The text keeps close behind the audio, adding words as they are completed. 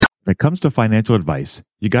When it comes to financial advice,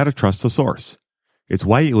 you got to trust the source. It's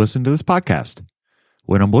why you listen to this podcast.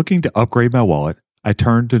 When I'm looking to upgrade my wallet, I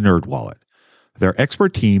turn to NerdWallet. Their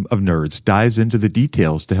expert team of nerds dives into the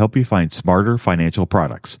details to help you find smarter financial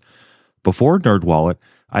products. Before NerdWallet,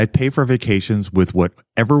 I'd pay for vacations with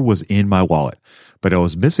whatever was in my wallet, but I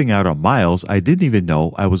was missing out on miles I didn't even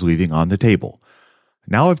know I was leaving on the table.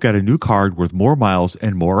 Now I've got a new card worth more miles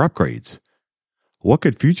and more upgrades. What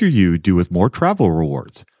could future you do with more travel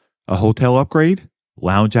rewards? A hotel upgrade?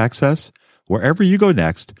 Lounge access? Wherever you go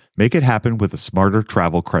next, make it happen with a smarter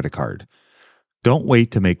travel credit card. Don't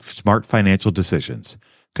wait to make smart financial decisions.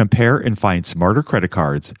 Compare and find smarter credit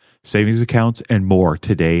cards, savings accounts, and more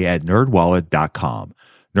today at nerdwallet.com.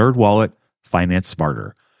 NerdWallet, finance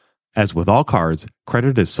smarter. As with all cards,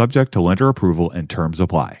 credit is subject to lender approval and terms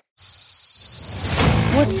apply.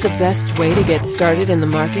 What's the best way to get started in the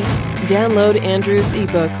market? Download Andrew's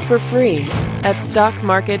ebook for free at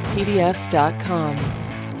stockmarketpdf.com.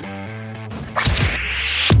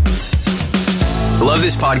 I love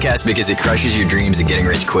this podcast because it crushes your dreams of getting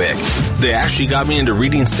rich quick. They actually got me into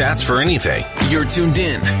reading stats for anything. You're tuned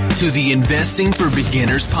in to the Investing for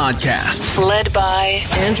Beginners podcast. Led by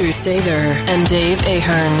Andrew Sather and Dave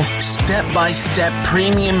Ahern. Step-by-step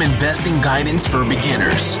premium investing guidance for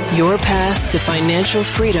beginners. Your path to financial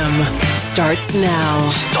freedom starts now.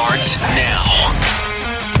 Starts now.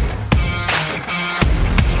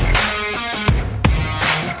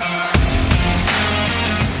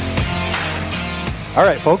 All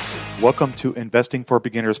right, folks, welcome to Investing for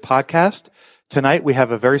Beginners podcast. Tonight, we have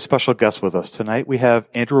a very special guest with us. Tonight, we have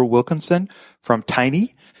Andrew Wilkinson from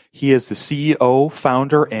Tiny. He is the CEO,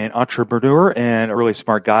 founder, and entrepreneur, and a really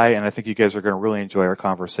smart guy, and I think you guys are going to really enjoy our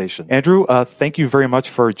conversation. Andrew, thank you very much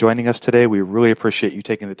for joining us today. We really appreciate you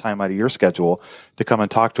taking the time out of your schedule to come and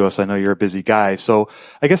talk to us. I know you're a busy guy. So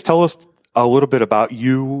I guess tell us a little bit about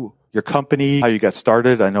you, your company, how you got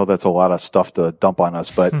started. I know that's a lot of stuff to dump on us,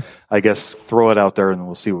 but I guess throw it out there and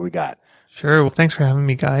we'll see what we got. Sure. Well, thanks for having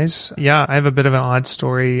me, guys. Yeah, I have a bit of an odd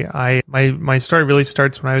story. My story really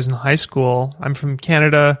starts when I was in high school. I'm from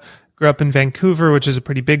Canada, grew up in Vancouver, which is a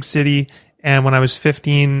pretty big city. And when I was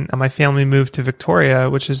 15, my family moved to Victoria,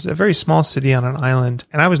 which is a very small city on an island.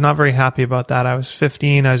 And I was not very happy about that. I was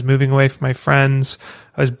 15. I was moving away from my friends.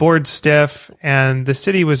 I was bored stiff, and the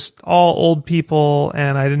city was all old people,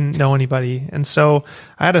 and I didn't know anybody. And so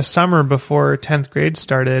I had a summer before 10th grade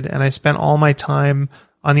started, and I spent all my time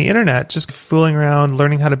on the internet, just fooling around,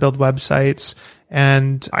 learning how to build websites.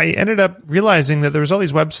 And I ended up realizing that there was all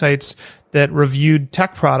these websites that reviewed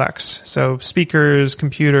tech products. So speakers,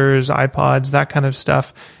 computers, iPods, that kind of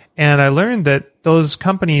stuff. And I learned that those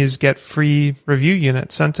companies get free review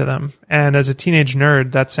units sent to them. And as a teenage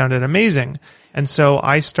nerd, that sounded amazing. And so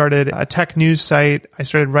I started a tech news site. I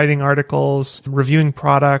started writing articles, reviewing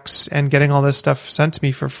products, and getting all this stuff sent to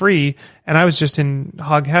me for free. And I was just in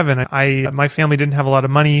hog heaven. My family didn't have a lot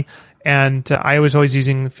of money, and I was always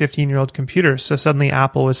using 15-year-old computers. So suddenly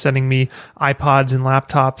Apple was sending me iPods and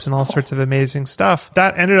laptops and all sorts of amazing stuff.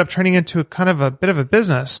 That ended up turning into kind of a bit of a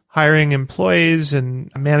business, hiring employees and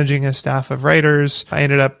managing a staff of writers. I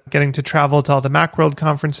ended up getting to travel to all the Macworld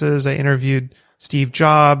conferences. I interviewed Steve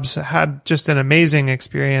Jobs, had just an amazing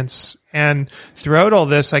experience. And throughout all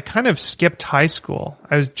this, I kind of skipped high school.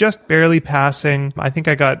 I was just barely passing. I think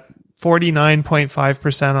I got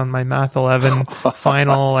 49.5% on my Math 11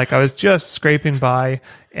 final. Like I was just scraping by.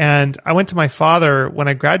 And I went to my father when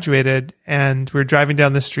I graduated, and we were driving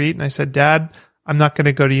down the street, and I said, Dad, I'm not going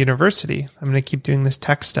to go to university. I'm going to keep doing this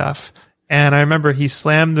tech stuff. And I remember he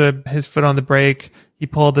slammed his foot on the brake. He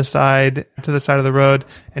pulled aside to the side of the road,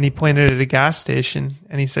 and he pointed at a gas station,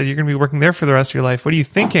 and he said, you're going to be working there for the rest of your life. What are you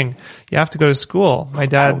thinking? You have to go to school. My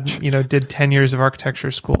dad, did 10 years of architecture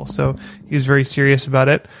school. So he was very serious about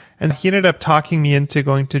it. And he ended up talking me into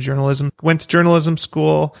going to journalism, went to journalism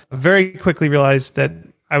school, very quickly realized that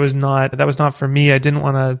that was not for me. I didn't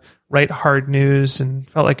want to write hard news and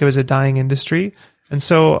felt like it was a dying industry. And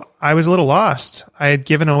so I was a little lost. I had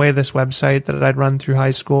given away this website that I'd run through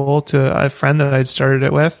high school to a friend that I'd started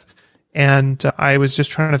it with. And I was just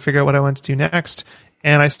trying to figure out what I wanted to do next.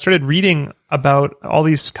 And I started reading about all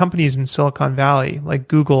these companies in Silicon Valley, like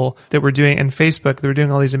Google that were doing, and Facebook, that were doing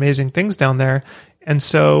all these amazing things down there. And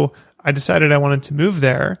so I decided I wanted to move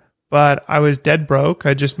there, but I was dead broke.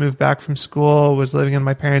 I just moved back from school, was living in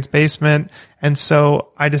my parents' basement. And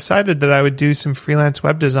so I decided that I would do some freelance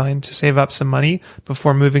web design to save up some money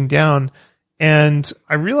before moving down. And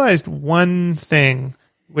I realized one thing,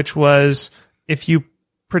 which was if you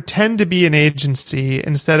pretend to be an agency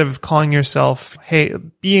instead of calling yourself,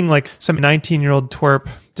 being like some 19-year-old twerp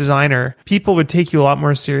designer, people would take you a lot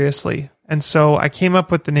more seriously. And so I came up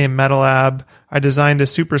with the name MetaLab. I designed a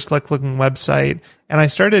super slick looking website, and I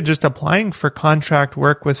started just applying for contract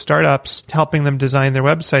work with startups, helping them design their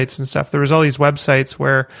websites and stuff. There was all these websites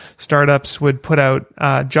where startups would put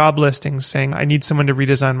out job listings saying, I need someone to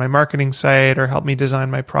redesign my marketing site or help me design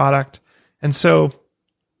my product. And so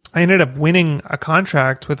I ended up winning a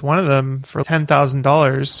contract with one of them for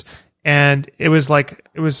 $10,000. And it was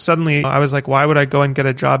suddenly, I was like, why would I go and get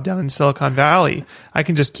a job down in Silicon Valley? I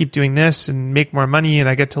can just keep doing this and make more money, and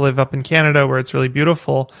I get to live up in Canada where it's really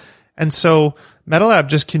beautiful. And so MetaLab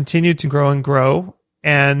just continued to grow and grow.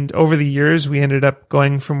 And over the years, we ended up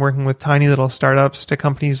going from working with tiny little startups to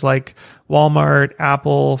companies like Walmart,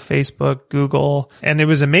 Apple, Facebook, Google. And it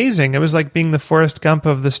was amazing. It was like being the Forrest Gump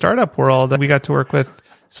of the startup world. We got to work with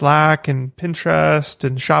Slack and Pinterest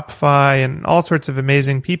and Shopify and all sorts of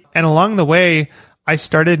amazing people. And along the way, I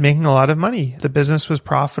started making a lot of money. The business was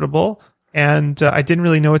profitable, and I didn't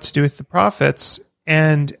really know what to do with the profits.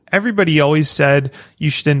 And everybody always said you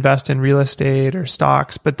should invest in real estate or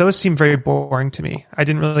stocks, but those seemed very boring to me. I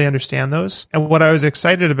didn't really understand those. And what I was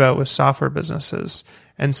excited about was software businesses.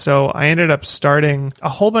 And so I ended up starting a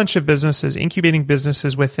whole bunch of businesses, incubating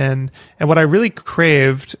businesses within. And what I really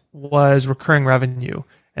craved was recurring revenue.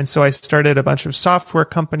 And so I started a bunch of software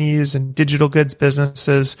companies and digital goods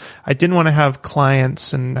businesses. I didn't want to have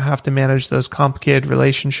clients and have to manage those complicated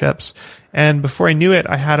relationships. And before I knew it,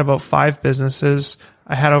 I had about 5 businesses.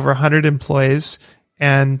 I had over 100 employees,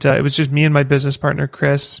 and it was just me and my business partner,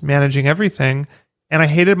 Chris, managing everything. And I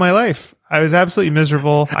hated my life. I was absolutely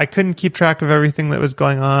miserable. I couldn't keep track of everything that was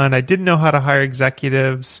going on. I didn't know how to hire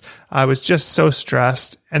executives. I was just so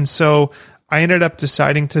stressed. And so I ended up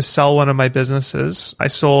deciding to sell one of my businesses. I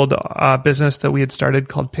sold a business that we had started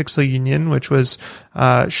called Pixel Union, which was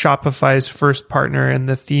Shopify's first partner in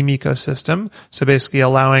the theme ecosystem. So basically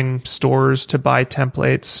allowing stores to buy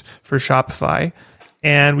templates for Shopify.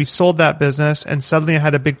 And we sold that business, and suddenly I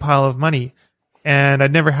had a big pile of money. And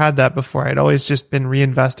I'd never had that before. I'd always just been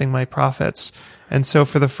reinvesting my profits. And so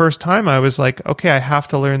for the first time, I was like, okay, I have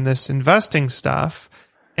to learn this investing stuff.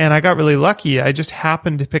 And I got really lucky. I just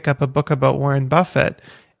happened to pick up a book about Warren Buffett.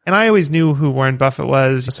 And I always knew who Warren Buffett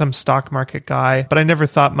was, some stock market guy, but I never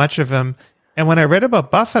thought much of him. And when I read about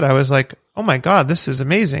Buffett, I was like, oh my God, this is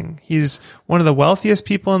amazing. He's one of the wealthiest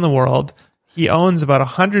people in the world. He owns about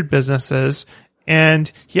 100 businesses, and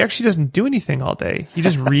he actually doesn't do anything all day. He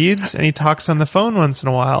just reads and he talks on the phone once in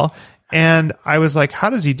a while. And I was like, how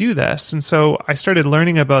does he do this? And so I started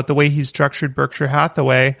learning about the way he structured Berkshire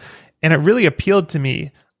Hathaway, and it really appealed to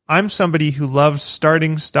me. I'm somebody who loves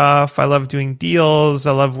starting stuff. I love doing deals.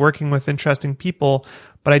 I love working with interesting people,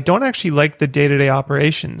 but I don't actually like the day-to-day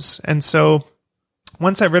operations. And so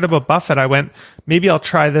once I read about Buffett, I went, maybe I'll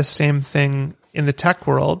try this same thing in the tech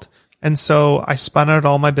world. And so I spun out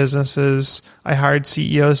all my businesses. I hired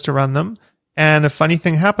CEOs to run them. And a funny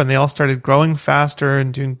thing happened. They all started growing faster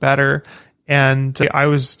and doing better. And I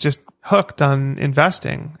was just hooked on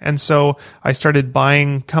investing. And so I started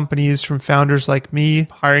buying companies from founders like me,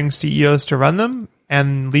 hiring CEOs to run them,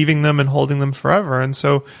 and leaving them and holding them forever. And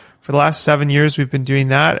so for the last 7 years, we've been doing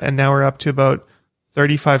that. And now we're up to about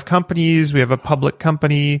 35 companies. We have a public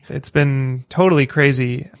company. It's been totally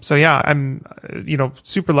crazy. So yeah, I'm,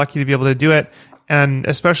 super lucky to be able to do it, and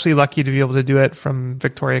especially lucky to be able to do it from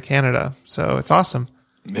Victoria, Canada. So it's awesome.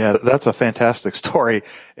 Yeah, that's a fantastic story.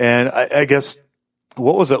 And I guess,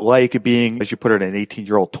 what was it like being, as you put it, an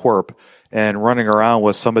 18-year-old twerp and running around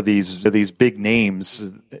with some of these big names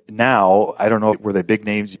now? I don't know, were they big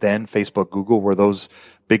names then? Facebook, Google, were those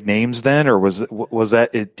big names then, or was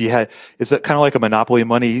that it? Is that kind of like a monopoly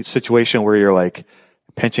money situation where you're like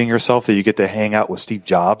pinching yourself that you get to hang out with Steve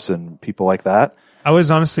Jobs and people like that? I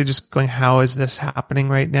was honestly just going, how is this happening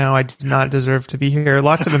right now? I did not deserve to be here.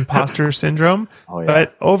 Lots of imposter syndrome. Oh, yeah.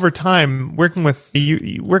 But over time, working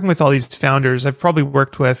with all these founders, I've probably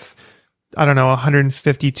worked with,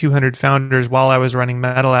 150, 200 founders while I was running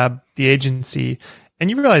MetaLab, the agency.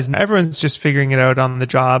 And you realize everyone's just figuring it out on the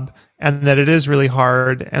job, and that it is really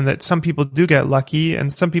hard, and that some people do get lucky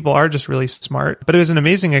and some people are just really smart. But it was an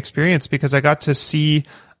amazing experience because I got to see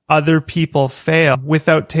other people fail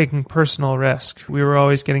without taking personal risk. We were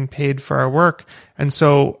always getting paid for our work. And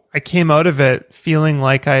so I came out of it feeling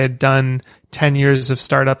like I had done 10 years of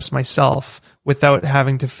startups myself without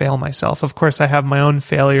having to fail myself. Of course, I have my own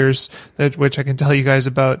failures, which I can tell you guys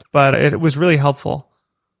about, but it was really helpful.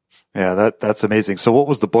 Yeah, that's amazing. So what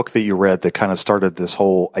was the book that you read that kind of started this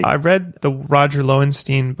whole idea? I read the Roger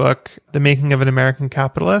Lowenstein book, The Making of an American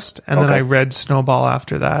Capitalist, and then I read Snowball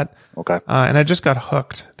after that. Okay. And I just got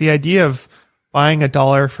hooked. The idea of buying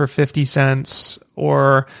 $1 for 50 cents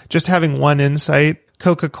or just having one insight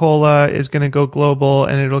Coca-Cola is going to go global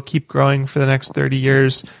and it'll keep growing for the next 30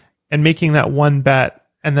 years, and making that one bet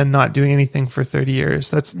and then not doing anything for 30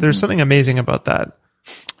 years. There's something amazing about that.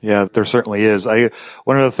 Yeah, there certainly is.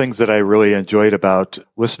 One of the things that I really enjoyed about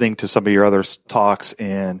listening to some of your other talks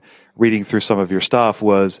and reading through some of your stuff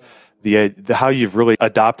was the how you've really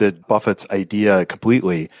adopted Buffett's idea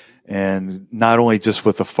completely, and not only just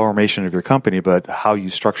with the formation of your company, but how you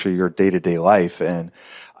structure your day-to-day life. And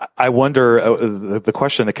I wonder, the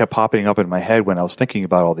question that kept popping up in my head when I was thinking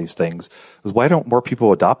about all these things was, why don't more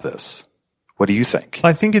people adopt this? What do you think?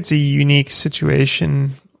 I think it's a unique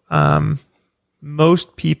situation.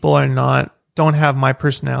 Most people don't have my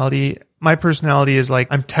personality. My personality is like,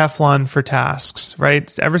 I'm Teflon for tasks,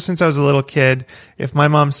 right? Ever since I was a little kid, if my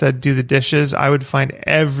mom said do the dishes, I would find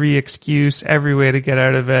every excuse, every way to get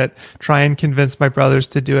out of it, try and convince my brothers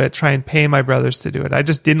to do it, try and pay my brothers to do it. I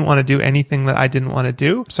just didn't want to do anything that I didn't want to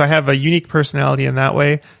do. So I have a unique personality in that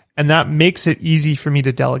way, and that makes it easy for me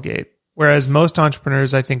to delegate. Whereas most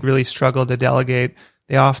entrepreneurs, I think, really struggle to delegate.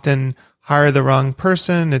 They often hire the wrong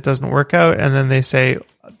person, it doesn't work out, and then they say,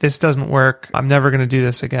 this doesn't work, I'm never going to do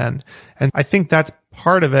this again. And I think that's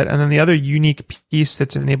part of it. And then the other unique piece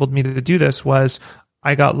that's enabled me to do this was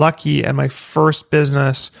I got lucky and my first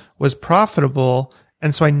business was profitable,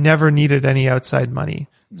 and so I never needed any outside money.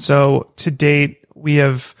 So to date,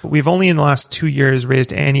 we've only in the last 2 years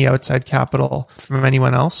raised any outside capital from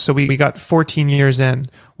anyone else. So we got 14 years in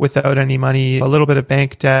without any money, a little bit of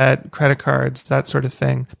bank debt, credit cards, that sort of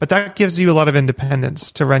thing. But that gives you a lot of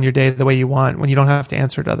independence to run your day the way you want when you don't have to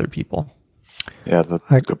answer to other people. Yeah,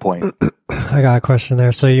 that's a good point. I got a question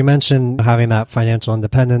there. So you mentioned having that financial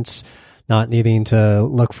independence, not needing to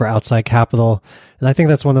look for outside capital. And I think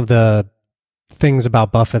that's one of the things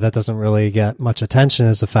about Buffett that doesn't really get much attention,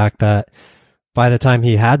 is the fact that by the time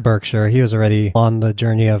he had Berkshire, he was already on the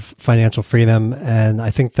journey of financial freedom. And I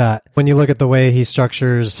think that when you look at the way he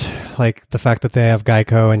structures, like the fact that they have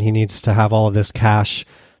Geico and he needs to have all of this cash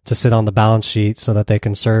to sit on the balance sheet so that they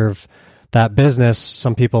can serve that business,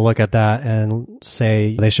 some people look at that and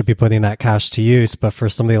say they should be putting that cash to use. But for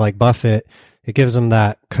somebody like Buffett, it gives them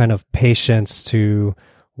that kind of patience to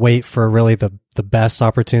wait for really the best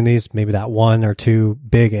opportunities, maybe that one or two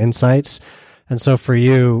big insights. And so for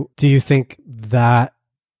you, do you think that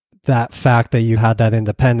fact that you had that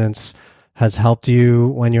independence has helped you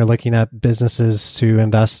when you're looking at businesses to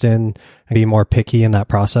invest in and be more picky in that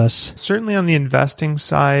process? Certainly on the investing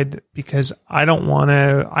side, because I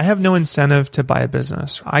have no incentive to buy a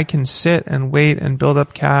business. I can sit and wait and build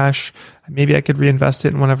up cash. Maybe I could reinvest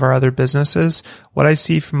it in one of our other businesses. What I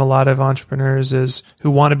see from a lot of entrepreneurs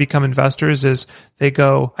who want to become investors is they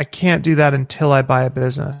go, I can't do that until I buy a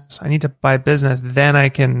business. I need to buy a business, then I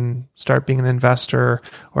can start being an investor,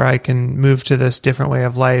 or I can move to this different way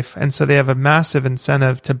of life. And so they have a massive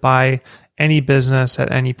incentive to buy any business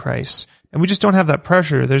at any price. And we just don't have that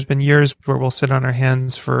pressure. There's been years where we'll sit on our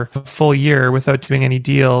hands for a full year without doing any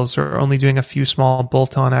deals, or only doing a few small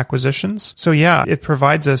bolt-on acquisitions. So yeah, it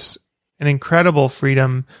provides us an incredible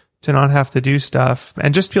freedom to not have to do stuff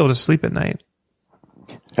and just be able to sleep at night.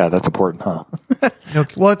 Yeah, that's important, huh?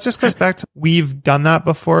 Well, it just goes back to, we've done that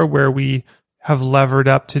before where we have levered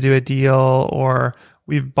up to do a deal, or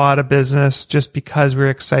we've bought a business just because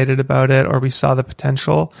we're excited about it or we saw the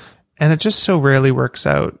potential. And it just so rarely works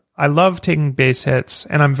out. I love taking base hits,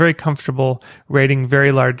 and I'm very comfortable writing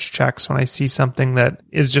very large checks when I see something that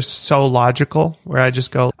is just so logical, where I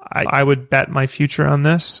just go, I would bet my future on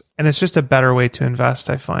this. And it's just a better way to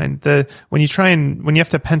invest, I find. When you have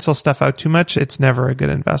to pencil stuff out too much, it's never a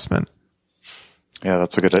good investment. Yeah,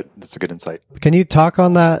 that's a good insight. Can you talk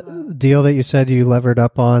on that deal that you said you levered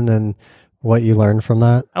up on and what you learned from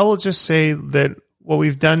that? I will just say that what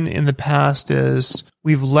we've done in the past is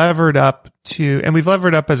we've levered up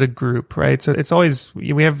as a group, right? So it's always,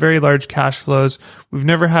 we have very large cash flows. We've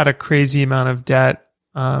never had a crazy amount of debt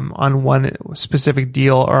on one specific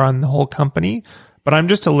deal or on the whole company, but I'm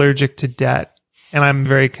just allergic to debt, and I'm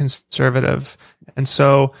very conservative. And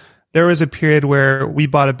so there was a period where we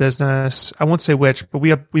bought a business. I won't say which, but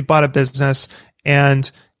we bought a business, and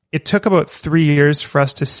it took about 3 years for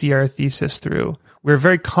us to see our thesis through. We were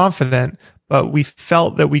very confident, but we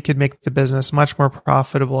felt that we could make the business much more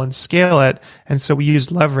profitable and scale it. And so we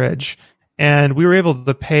used leverage, and we were able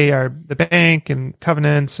to pay the bank and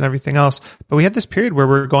covenants and everything else. But we had this period where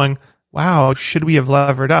we were going, wow, should we have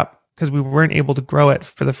levered up? Because we weren't able to grow it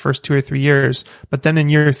for the first 2 or 3 years. But then in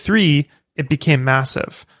year 3, it became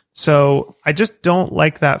massive. So I just don't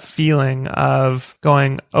like that feeling of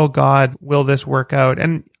going, oh God, will this work out?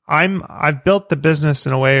 And I've built the business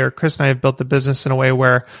in a way, or Chris and I have built the business in a way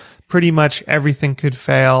where pretty much everything could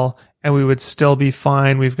fail and we would still be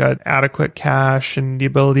fine. We've got adequate cash and the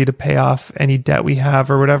ability to pay off any debt we have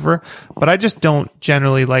or whatever. But I just don't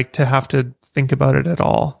generally like to have to think about it at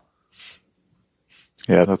all.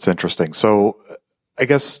 Yeah, that's interesting. So I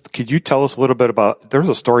guess, could you tell us a little bit about, there was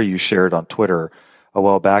a story you shared on Twitter a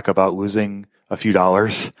while back about losing a few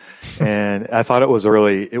dollars. And I thought it was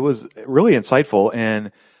really insightful.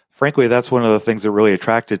 And frankly, that's one of the things that really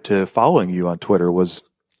attracted to following you on Twitter was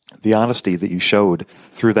the honesty that you showed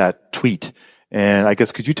through that tweet. And I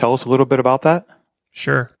guess, could you tell us a little bit about that?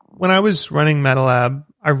 Sure. When I was running MetaLab,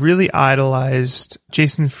 I really idolized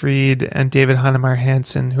Jason Fried and David Heinemeier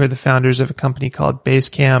Hansen, who are the founders of a company called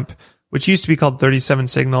Basecamp, which used to be called 37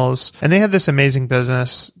 Signals. And they had this amazing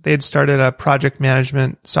business. They had started a project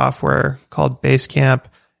management software called Basecamp,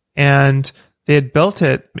 and they had built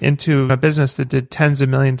it into a business that did tens of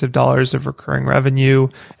millions of dollars of recurring revenue,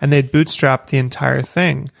 and they'd bootstrapped the entire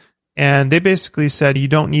thing. And they basically said, you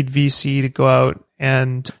don't need VC to go out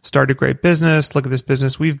and start a great business. Look at this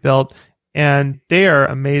business we've built. And they are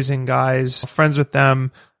amazing guys, friends with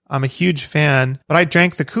them. I'm a huge fan, but I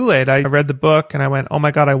drank the Kool-Aid. I read the book and I went, oh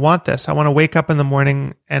my God, I want this. I want to wake up in the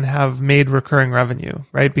morning and have made recurring revenue,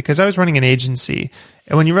 right? Because I was running an agency.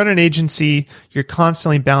 And when you run an agency, you're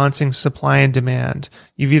constantly balancing supply and demand.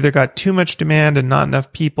 You've either got too much demand and not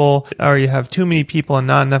enough people, or you have too many people and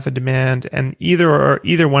not enough of demand. And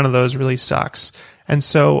either one of those really sucks. And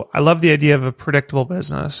so I love the idea of a predictable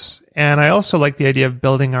business. And I also like the idea of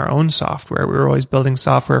building our own software. We were always building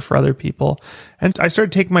software for other people. And I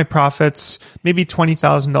started taking my profits, maybe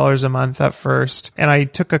 $20,000 a month at first. And I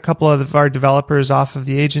took a couple of our developers off of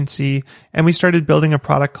the agency, and we started building a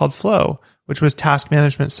product called Flow, which was task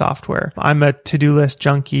management software. I'm a to-do list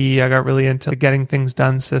junkie. I got really into the getting things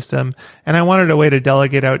done system, and I wanted a way to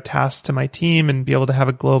delegate out tasks to my team and be able to have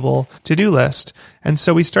a global to-do list. And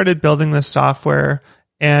so we started building this software,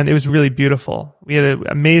 and it was really beautiful. We had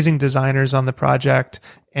amazing designers on the project,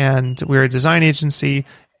 and we were a design agency,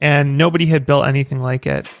 and nobody had built anything like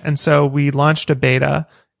it. And so we launched a beta,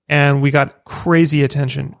 and we got crazy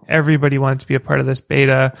attention. Everybody wanted to be a part of this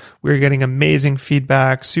beta. We were getting amazing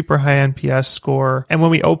feedback, super high NPS score. And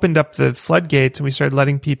when we opened up the floodgates and we started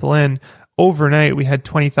letting people in, overnight we had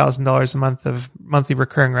 $20,000 a month of monthly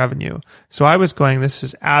recurring revenue. So I was going, this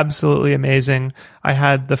is absolutely amazing. I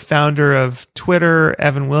had the founder of Twitter,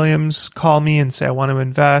 Evan Williams, call me and say, I want to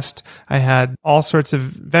invest. I had all sorts of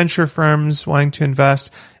venture firms wanting to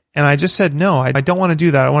invest. And I just said, no, I don't want to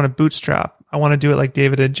do that. I want to bootstrap. I want to do it like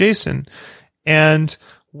David and Jason. And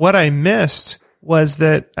what I missed was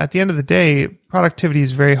that at the end of the day, productivity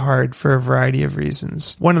is very hard for a variety of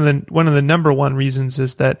reasons. One of the number one reasons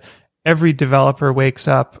is that every developer wakes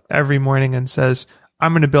up every morning and says,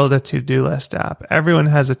 I'm going to build a to-do list app. Everyone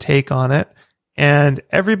has a take on it. And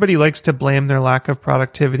everybody likes to blame their lack of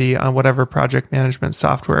productivity on whatever project management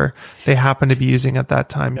software they happen to be using at that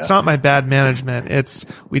time. Yeah. It's not my bad management. It's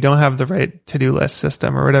we don't have the right to-do list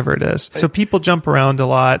system or whatever it is. So people jump around a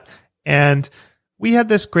lot. And we had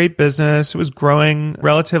this great business. It was growing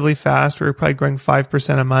relatively fast. We were probably growing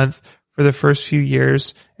 5% a month for the first few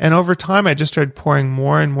years. And over time, I just started pouring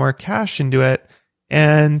more and more cash into it.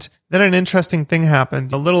 And then an interesting thing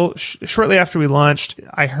happened. Shortly after we launched,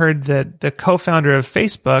 I heard that the co-founder of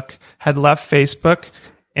Facebook had left Facebook,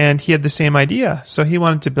 and he had the same idea. So he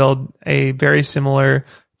wanted to build a very similar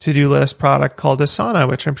to-do list product called Asana,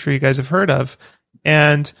 which I'm sure you guys have heard of.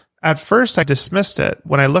 And at first I dismissed it.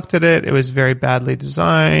 When I looked at it, it was very badly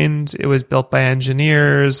designed. It was built by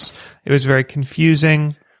engineers. It was very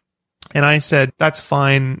confusing. And I said, that's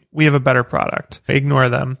fine. We have a better product. Ignore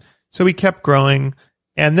them. So we kept growing.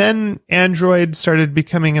 And then Android started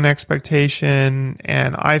becoming an expectation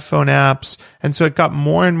and iPhone apps. And so it got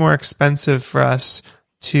more and more expensive for us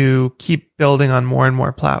to keep building on more and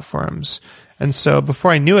more platforms. And so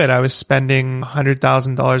before I knew it, I was spending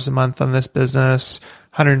 $100,000 a month on this business,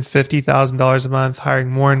 $150,000 a month, hiring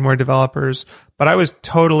more and more developers. But I was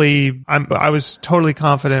totally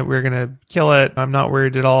confident we were going to kill it. I'm not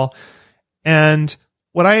worried at all. And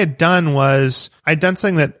what I had done was I'd done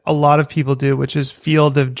something that a lot of people do, which is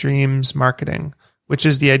field of dreams marketing, which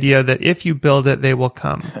is the idea that if you build it, they will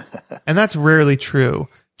come. And that's rarely true.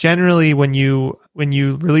 Generally, when you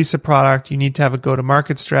release a product, you need to have a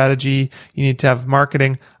go-to-market strategy. You need to have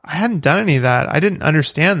marketing. I hadn't done any of that. I didn't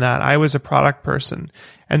understand that. I was a product person.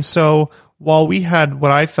 And so while we had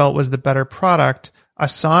what I felt was the better product,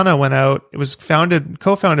 Asana went out. It was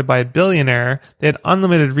co-founded by a billionaire. They had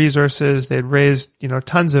unlimited resources. They had raised,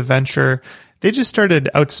 tons of venture. They just started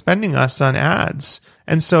outspending us on ads.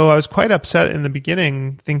 And so I was quite upset in the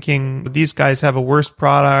beginning, thinking these guys have a worse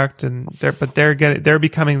product, and they're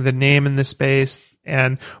becoming the name in the space.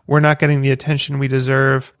 and we're not getting the attention we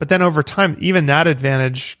deserve. But then over time, even that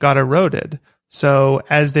advantage got eroded. So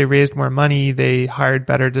as they raised more money, they hired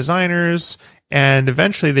better designers, and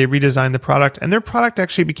eventually they redesigned the product, and their product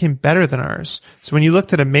actually became better than ours. So when you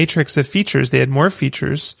looked at a matrix of features, they had more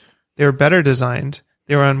features, they were better designed,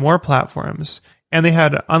 they were on more platforms, and they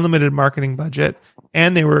had unlimited marketing budget,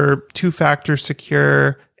 and they were two-factor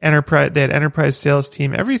secure, enterprise. They had enterprise sales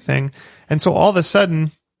team, everything. And so all of a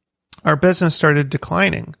sudden, our business started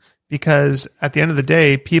declining because at the end of the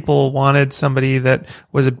day, people wanted somebody that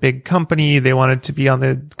was a big company. They wanted to be on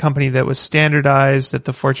the company that was standardized, that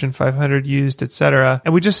the Fortune 500 used, et cetera.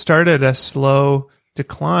 And we just started a slow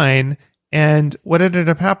decline. And what ended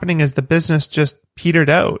up happening is the business just petered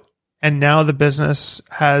out. And now the business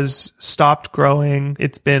has stopped growing.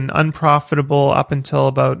 It's been unprofitable up until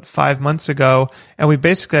about 5 months ago. And we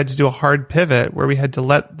basically had to do a hard pivot where we had to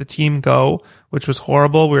let the team go, which was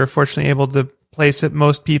horrible. We were fortunately able to place it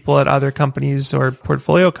most people at other companies or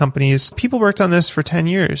portfolio companies. People worked on this for 10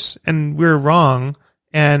 years and we were wrong.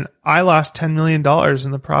 And I lost $10 million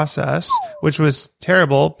in the process, which was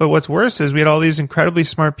terrible. But what's worse is we had all these incredibly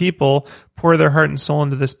smart people pour their heart and soul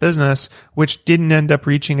into this business, which didn't end up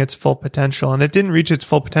reaching its full potential. And it didn't reach its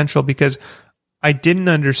full potential because I didn't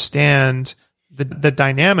understand the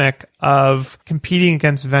dynamic of competing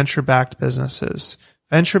against venture-backed businesses.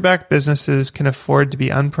 Venture-backed businesses can afford to be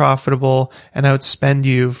unprofitable and outspend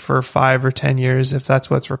you for 5 or 10 years if that's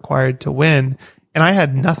what's required to win. And I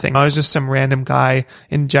had nothing. I was just some random guy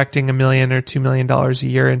injecting $1 million or $2 million a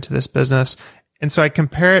year into this business. And so I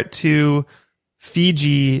compare it to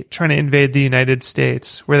Fiji trying to invade the United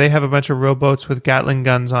States, where they have a bunch of rowboats with Gatling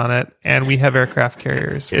guns on it, and we have aircraft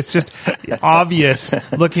carriers. It's just obvious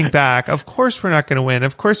looking back. Of course we're not going to win.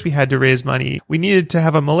 Of course we had to raise money. We needed to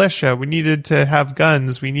have a militia. We needed to have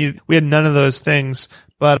guns. We had none of those things.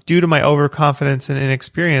 But due to my overconfidence and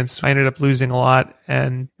inexperience, I ended up losing a lot.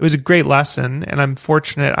 And it was a great lesson. And I'm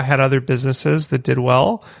fortunate I had other businesses that did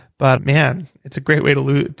well. But man, it's a great way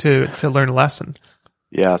to learn a lesson.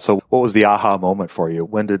 Yeah. So what was the aha moment for you?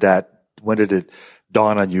 When did it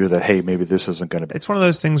dawn on you that, hey, maybe this isn't going to be? It's one of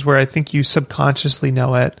those things where I think you subconsciously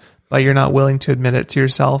know it, but you're not willing to admit it to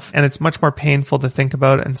yourself. And it's much more painful to think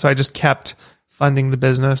about. And so I just kept funding the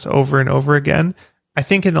business over and over again. I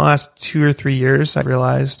think in the last 2 or 3 years, I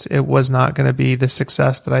realized it was not going to be the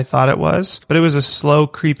success that I thought it was, but it was a slow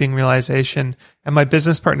creeping realization. And my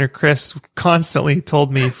business partner, Chris, constantly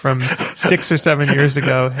told me from 6 or 7 years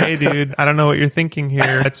ago, hey, dude, I don't know what you're thinking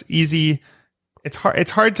here. It's easy. It's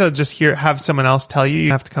hard to just have someone else tell you.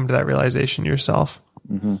 You have to come to that realization yourself.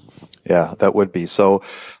 Mm-hmm. Yeah, that would be. So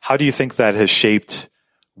how do you think that has shaped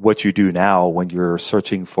what you do now when you're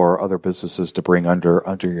searching for other businesses to bring under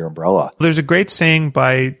your umbrella? There's a great saying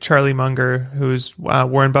by Charlie Munger, who's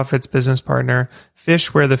Warren Buffett's business partner,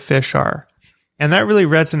 fish where the fish are. And that really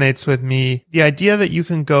resonates with me. The idea that you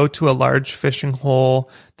can go to a large fishing hole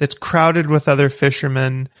that's crowded with other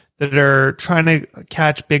fishermen that are trying to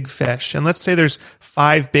catch big fish. And let's say there's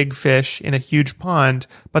 5 big fish in a huge pond,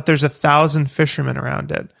 but there's 1,000 fishermen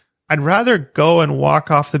around it. I'd rather go and walk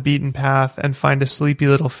off the beaten path and find a sleepy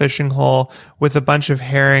little fishing hole with a bunch of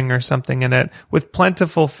herring or something in it, with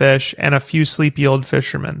plentiful fish and a few sleepy old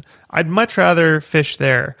fishermen. I'd much rather fish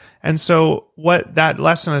there. And so what that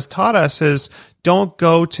lesson has taught us is don't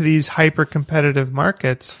go to these hyper-competitive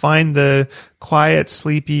markets. Find the quiet,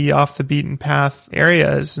 sleepy, off the beaten path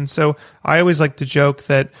areas. And so I always like to joke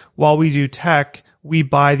that while we do tech, we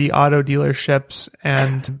buy the auto dealerships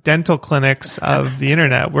and dental clinics of the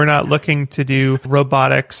internet. We're not looking to do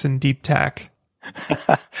robotics and deep tech.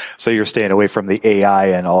 So you're staying away from the AI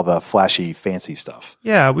and all the flashy, fancy stuff.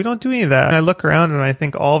 Yeah, we don't do any of that. And I look around and I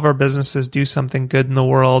think all of our businesses do something good in the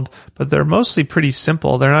world, but they're mostly pretty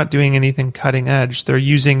simple. They're not doing anything cutting edge. They're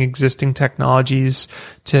using existing technologies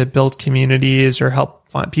to build communities or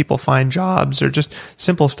help people find jobs or just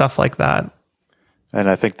simple stuff like that. And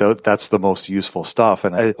I think that's the most useful stuff.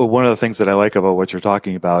 And one of the things that I like about what you're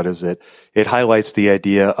talking about is that it highlights the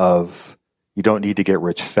idea of you don't need to get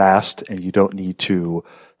rich fast and you don't need to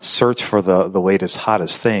search for the latest,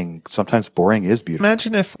 hottest thing. Sometimes boring is beautiful.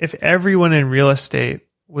 Imagine if everyone in real estate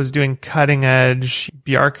was doing cutting edge,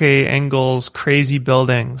 Bjarke Ingels, crazy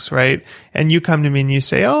buildings, right? And you come to me and you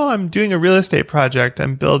say, oh, I'm doing a real estate project.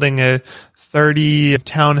 I'm building a 30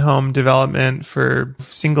 townhome development for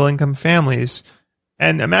single income families.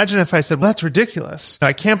 And imagine if I said, well, that's ridiculous.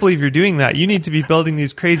 I can't believe you're doing that. You need to be building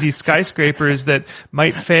these crazy skyscrapers that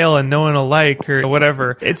might fail and no one will like or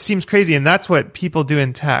whatever. It seems crazy. And that's what people do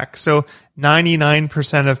in tech. So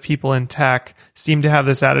 99% of people in tech seem to have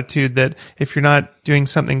this attitude that if you're not doing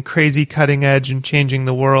something crazy cutting edge and changing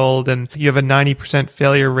the world and you have a 90%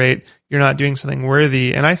 failure rate, you're not doing something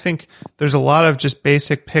worthy. And I think there's a lot of just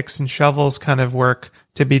basic picks and shovels kind of work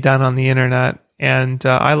to be done on the internet. And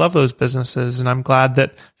I love those businesses, and I'm glad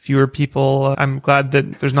that I'm glad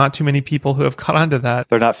that there's not too many people who have caught onto that.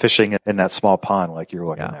 They're not fishing in that small pond like you're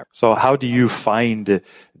looking at. So how do you find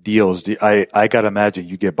deals? I got to imagine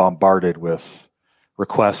you get bombarded with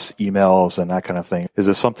requests, emails, and that kind of thing. Is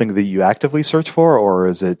it something that you actively search for, or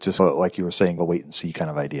is it just like you were saying, a wait and see kind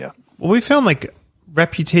of idea? Well, we found like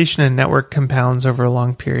reputation and network compounds over a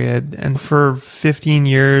long period. And for 15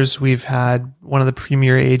 years, we've had one of the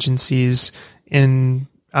premier agencies in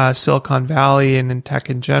Silicon Valley and in tech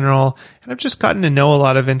in general. And I've just gotten to know a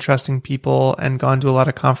lot of interesting people and gone to a lot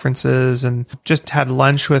of conferences and just had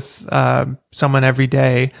lunch with someone every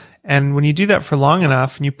day. And when you do that for long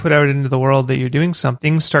enough and you put out into the world that you're doing something,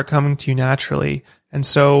 things start coming to you naturally. And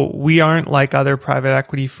so we aren't like other private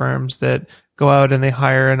equity firms that go out and they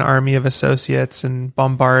hire an army of associates and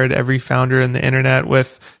bombard every founder in the internet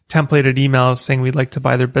with templated emails saying we'd like to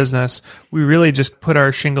buy their business. We really just put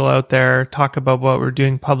our shingle out there, talk about what we're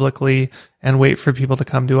doing publicly, and wait for people to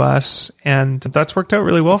come to us. And that's worked out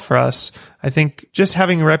really well for us. I think just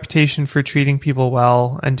having a reputation for treating people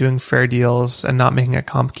well and doing fair deals and not making it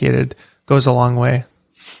complicated goes a long way.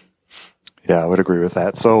 Yeah, I would agree with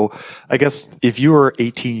that. So I guess if you were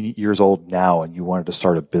 18 years old now and you wanted to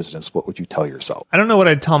start a business, what would you tell yourself? I don't know what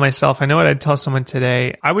I'd tell myself. I know what I'd tell someone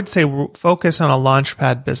today. I would say focus on a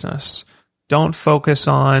launchpad business. Don't focus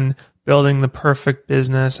on building the perfect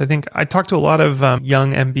business. I think I talk to a lot of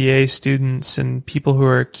young MBA students and people who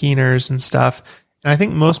are keeners and stuff. And I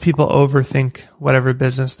think most people overthink whatever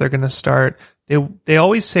business they're going to start. They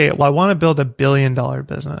always say, well, I want to build $1 billion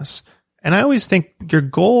business. And I always think your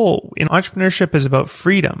goal in entrepreneurship is about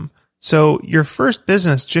freedom. So your first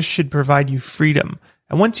business just should provide you freedom.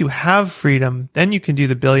 And once you have freedom, then you can do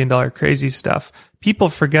the $1 billion crazy stuff. People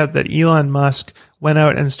forget that Elon Musk went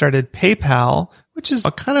out and started PayPal, which is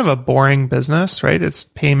kind of a boring business, right? It's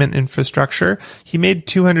payment infrastructure. He made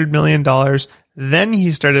 $200 million. Then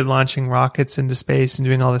he started launching rockets into space and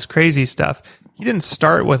doing all this crazy stuff. He didn't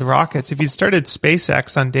start with rockets. If he'd started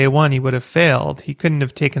SpaceX on day one, he would have failed. He couldn't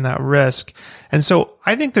have taken that risk. And so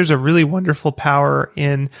I think there's a really wonderful power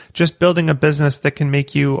in just building a business that can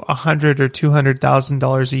make you $100,000 or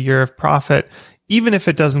 $200,000 a year of profit, even if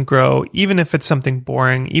it doesn't grow, even if it's something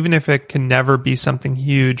boring, even if it can never be something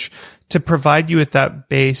huge, to provide you with that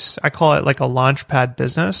base. I call it like a launchpad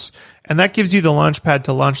business. And that gives you the launch pad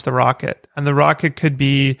to launch the rocket. And the rocket could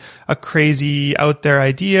be a crazy out there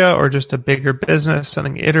idea or just a bigger business,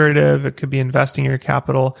 something iterative. It could be investing your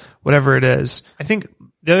capital, whatever it is. I think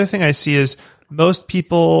the other thing I see is most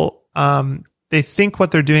people, they think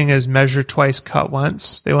what they're doing is measure twice, cut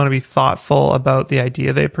once. They want to be thoughtful about the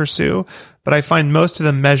idea they pursue. But I find most of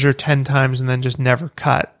them measure 10 times and then just never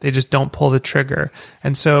cut. They just don't pull the trigger.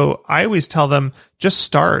 And so I always tell them, just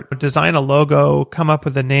start, design a logo, come up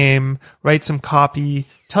with a name, write some copy,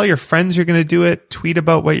 tell your friends you're going to do it, tweet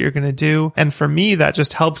about what you're going to do. And for me, that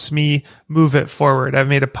just helps me move it forward. I've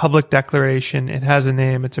made a public declaration. It has a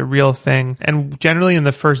name. It's a real thing. And generally in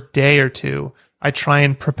the first day or two, I try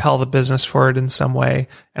and propel the business forward in some way.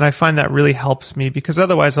 And I find that really helps me because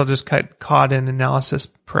otherwise I'll just get caught in analysis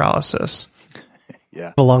paralysis.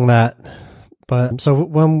 Yeah. Along that. But so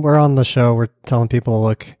when we're on the show, we're telling people to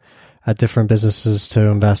look at different businesses to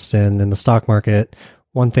invest in the stock market.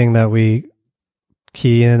 One thing that we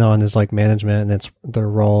key in on is like management and it's their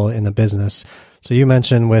role in the business. So you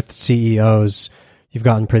mentioned with CEOs, you've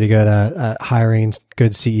gotten pretty good at hiring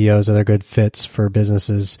good CEOs that are good fits for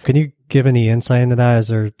businesses. Can you give any insight into that? Is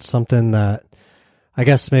there something that, I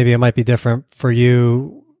guess maybe it might be different for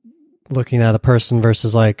you looking at a person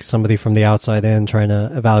versus like somebody from the outside in trying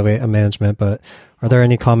to evaluate a management, but are there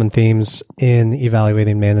any common themes in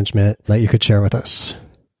evaluating management that you could share with us?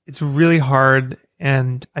 It's really hard.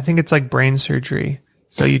 And I think it's like brain surgery.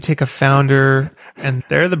 So you take a founder and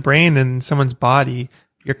they're the brain in someone's body.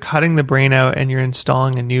 You're cutting the brain out and you're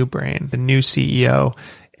installing a new brain, a new CEO.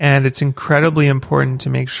 And it's incredibly important to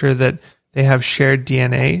make sure that they have shared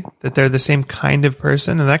DNA, that they're the same kind of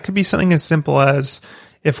person. And that could be something as simple as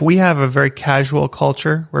if we have a very casual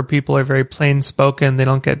culture where people are very plain spoken, they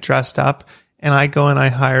don't get dressed up, and I go and I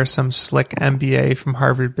hire some slick MBA from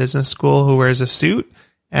Harvard Business School who wears a suit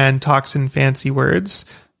and talks in fancy words,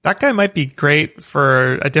 that guy might be great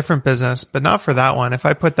for a different business, but not for that one. If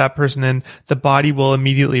I put that person in, the body will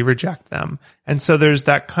immediately reject them. And so there's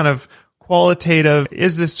that kind of qualitative,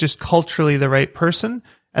 is this just culturally the right person?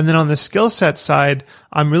 And then on the skill set side,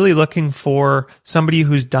 I'm really looking for somebody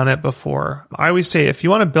who's done it before. I always say, if you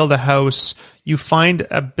want to build a house, you find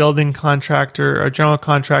a building contractor or a general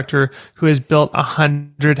contractor who has built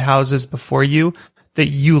 100 houses before you that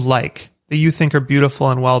you like, that you think are beautiful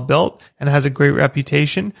and well built and has a great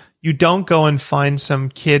reputation. You don't go and find some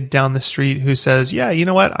kid down the street who says, yeah, you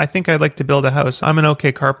know what? I think I'd like to build a house. I'm an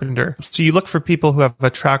okay carpenter. So you look for people who have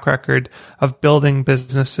a track record of building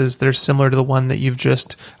businesses that are similar to the one that you've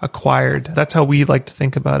just acquired. That's how we like to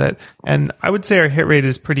think about it. And I would say our hit rate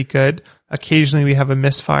is pretty good. Occasionally we have a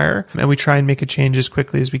misfire and we try and make a change as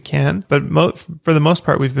quickly as we can. But for the most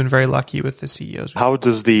part, we've been very lucky with the CEOs.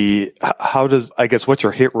 I guess, what's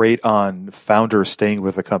your hit rate on founders staying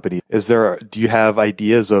with the company? Do you have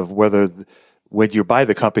ideas of whether when you buy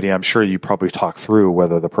the company, I'm sure you probably talk through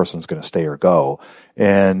whether the person's going to stay or go.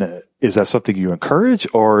 And is that something you encourage,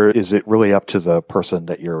 or is it really up to the person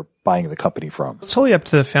that you're buying the company from? It's totally up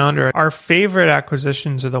to the founder. Our favorite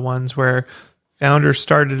acquisitions are the ones where founders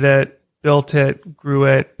started it, built it, grew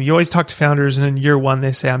it. You always talk to founders, and in year one,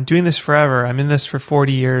 they say, I'm doing this forever. I'm in this for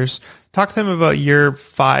 40 years. Talk to them about year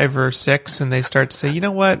 5 or 6, and they start to say, you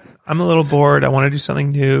know what? I'm a little bored. I want to do something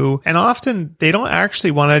new. And often they don't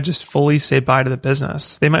actually want to just fully say bye to the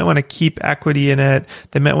business. They might want to keep equity in it.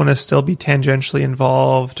 They might want to still be tangentially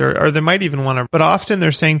involved, or they might even want to, but often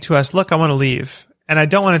they're saying to us, look, I want to leave. And I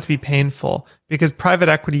don't want it to be painful, because private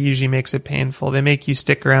equity usually makes it painful. They make you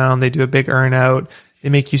stick around. They do a big earn out. They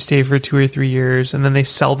make you stay for 2 or 3 years, and then they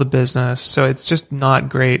sell the business. So it's just not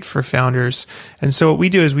great for founders. And so what we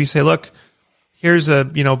do is we say, look, here's a,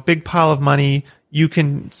 big pile of money. You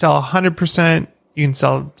can sell 100%. You can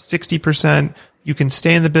sell 60%. You can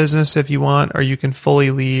stay in the business if you want, or you can fully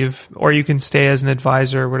leave, or you can stay as an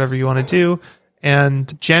advisor, whatever you want to do.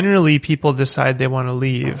 And generally people decide they want to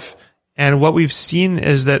leave. And what we've seen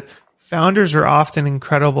is that founders are often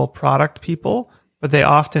incredible product people, but they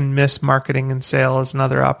often miss marketing and sales and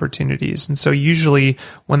other opportunities. And so usually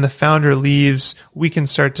when the founder leaves, we can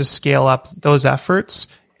start to scale up those efforts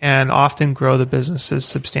and often grow the businesses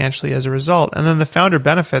substantially as a result. And then the founder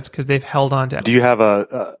benefits because they've held on to. Do you have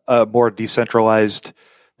a more decentralized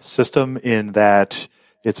system in that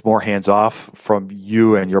it's more hands-off from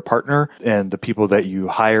you and your partner, and the people that you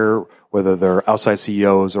hire, whether they're outside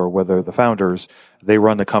CEOs or whether the founders, they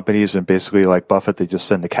run the companies, and basically like Buffett, they just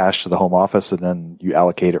send the cash to the home office and then you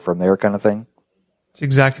allocate it from there, kind of thing? It's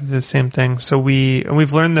exactly the same thing. So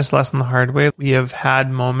we've learned this lesson the hard way. We have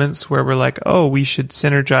had moments where we're like, oh, we should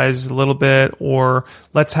synergize a little bit, or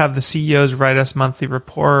let's have the CEOs write us monthly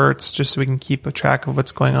reports just so we can keep a track of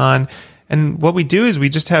what's going on. And what we do is we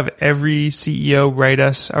just have every CEO write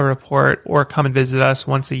us a report or come and visit us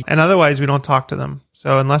once a year. And otherwise, we don't talk to them.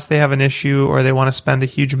 So unless they have an issue or they want to spend a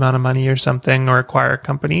huge amount of money or something or acquire a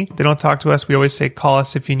company, they don't talk to us. We always say, call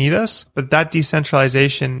us if you need us. But that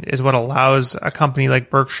decentralization is what allows a company like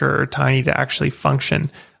Berkshire or Tiny to actually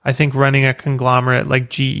function. I think running a conglomerate like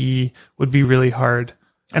GE would be really hard.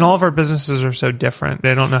 And all of our businesses are so different.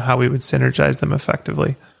 I don't know how we would synergize them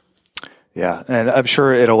effectively. Yeah, and I'm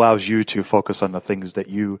sure it allows you to focus on the things that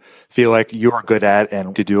you feel like you're good at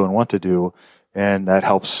and to do and want to do, and that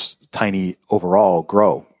helps Tiny overall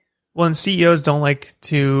grow. Well, and CEOs don't like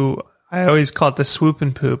to, I always call it the swoop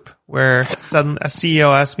and poop, where suddenly a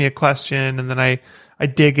CEO asks me a question and then I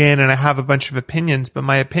dig in and I have a bunch of opinions, but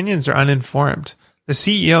my opinions are uninformed. The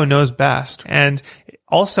CEO knows best. And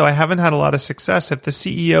also, I haven't had a lot of success. If the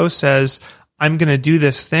CEO says, I'm going to do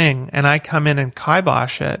this thing, and I come in and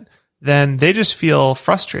kibosh it, then they just feel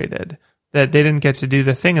frustrated that they didn't get to do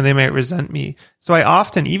the thing, and they might resent me. So I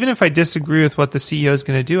often, even if I disagree with what the CEO is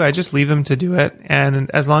going to do, I just leave them to do it. And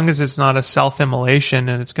as long as it's not a self-immolation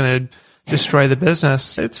and it's going to destroy the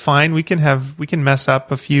business, it's fine. We can mess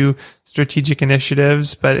up a few strategic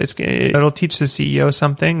initiatives, but it'll teach the CEO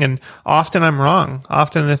something. And often I'm wrong.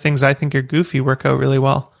 Often the things I think are goofy work out really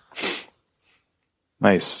well.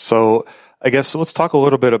 Nice. So I guess let's talk a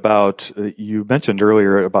little bit about, you mentioned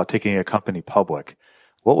earlier about taking a company public.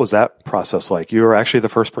 What was that process like? You were actually the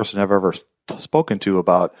first person I've ever spoken to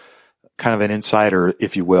about kind of an insider,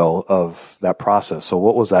 if you will, of that process. So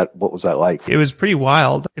what was that like? It was pretty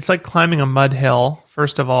wild. It's like climbing a mud hill,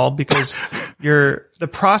 first of all, because the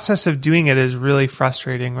process of doing it is really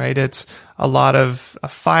frustrating, right? It's a lot of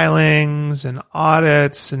filings and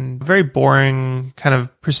audits and very boring kind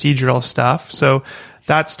of procedural stuff. So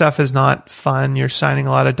that stuff is not fun. You're signing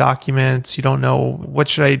a lot of documents. You don't know what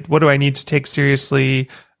do I need to take seriously?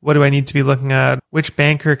 What do I need to be looking at? Which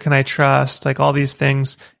banker can I trust? Like all these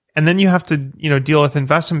things. And then you have to, deal with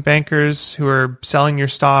investment bankers who are selling your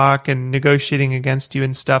stock and negotiating against you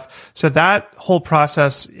and stuff. So that whole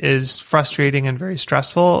process is frustrating and very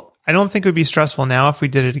stressful. I don't think it would be stressful now if we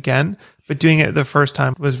did it again, but doing it the first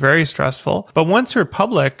time was very stressful. But once you're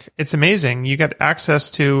public, it's amazing. You get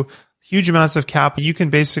access to huge amounts of capital. You can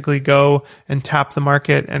basically go and tap the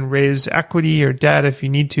market and raise equity or debt if you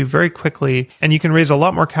need to very quickly. And you can raise a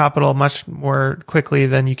lot more capital much more quickly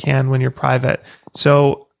than you can when you're private.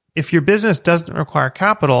 So if your business doesn't require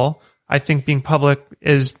capital, I think being public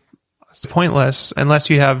is pointless unless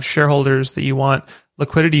you have shareholders that you want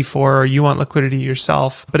liquidity for, or you want liquidity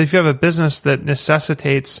yourself. But if you have a business that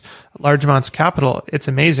necessitates large amounts of capital, it's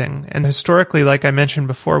amazing. And historically, like I mentioned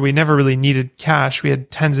before, we never really needed cash. We had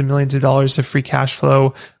tens of millions of dollars of free cash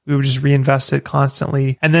flow. We would just reinvest it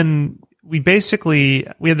constantly. And then we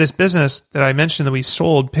had this business that I mentioned that we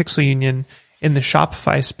sold, Pixel Union, in the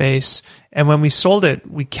Shopify space. And when we sold it,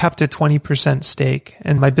 we kept a 20% stake.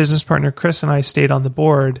 And my business partner, Chris, and I stayed on the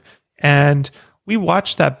board. And we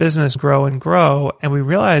watched that business grow and grow, and we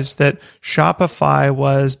realized that Shopify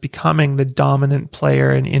was becoming the dominant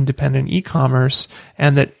player in independent e-commerce,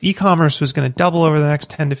 and that e-commerce was going to double over the next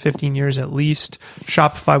 10 to 15 years at least.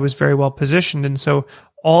 Shopify was very well positioned, and so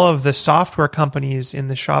all of the software companies in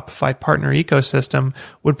the Shopify partner ecosystem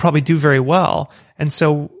would probably do very well. And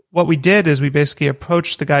so what we did is we basically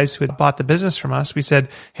approached the guys who had bought the business from us. We said,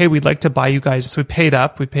 hey, we'd like to buy you guys. So we paid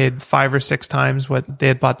up. We paid 5 or 6 times what they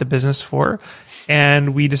had bought the business for.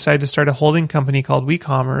 And we decided to start a holding company called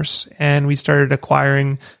WeCommerce. And we started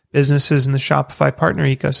acquiring businesses in the Shopify partner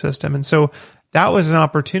ecosystem. And so that was an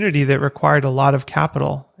opportunity that required a lot of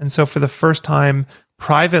capital. And so for the first time,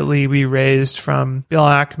 privately, we raised from Bill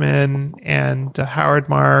Ackman and Howard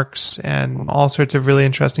Marks and all sorts of really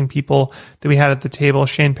interesting people that we had at the table,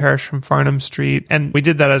 Shane Parrish from Farnham Street. And we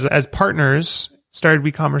did that as partners, started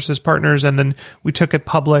WeCommerce as partners, and then we took it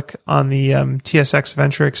public on the TSX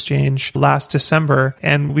Venture Exchange last December.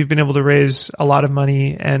 And we've been able to raise a lot of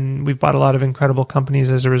money, and we've bought a lot of incredible companies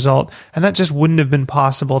as a result. And that just wouldn't have been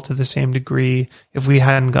possible to the same degree if we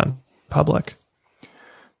hadn't gone public.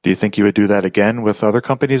 Do you think you would do that again with other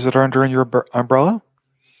companies that are under your umbrella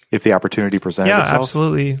if the opportunity presented itself? Yeah,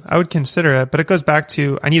 absolutely. I would consider it, but it goes back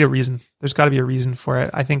to I need a reason. There's got to be a reason for it.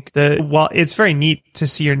 I think it's very neat to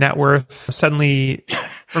see your net worth. Suddenly,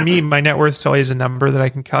 for me, my net worth is always a number that I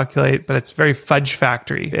can calculate, but it's very fudge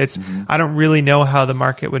factory. I don't really know how the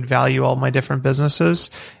market would value all my different businesses,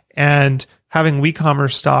 and having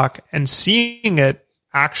WeCommerce stock and seeing it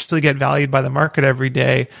actually get valued by the market every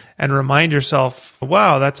day and remind yourself,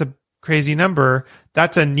 wow, that's a crazy number.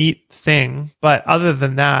 That's a neat thing. But other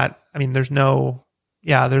than that, I mean, there's no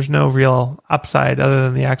real upside other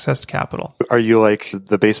than the access to capital. Are you like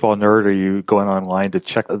the baseball nerd? Are you going online to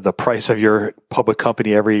check the price of your public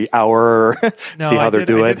company every hour? No, see how they're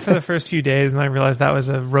doing? I did for the first few days, and I realized that was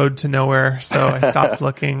a road to nowhere. So I stopped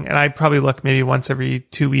looking, and I probably look maybe once every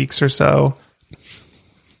 2 weeks or so.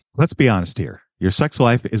 Let's be honest here. Your sex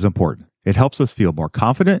life is important. It helps us feel more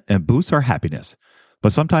confident and boosts our happiness.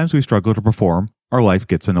 But sometimes we struggle to perform. Our life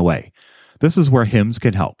gets in the way. This is where Hims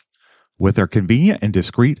can help. With their convenient and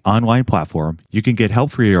discreet online platform, you can get help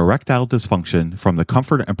for your erectile dysfunction from the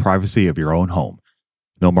comfort and privacy of your own home.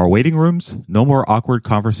 No more waiting rooms, no more awkward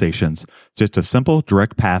conversations, just a simple,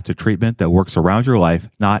 direct path to treatment that works around your life,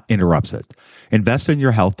 not interrupts it. Invest in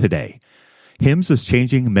your health today. Hims is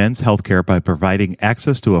changing men's healthcare by providing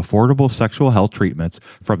access to affordable sexual health treatments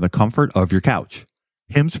from the comfort of your couch.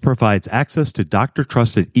 Hims provides access to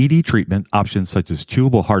doctor-trusted ED treatment options such as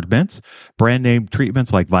chewable hard mints, brand-name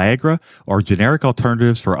treatments like Viagra, or generic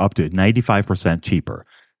alternatives for up to 95% cheaper.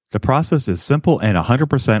 The process is simple and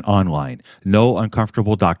 100% online. No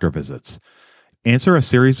uncomfortable doctor visits. Answer a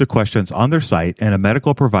series of questions on their site, and a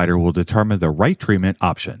medical provider will determine the right treatment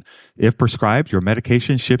option. If prescribed, your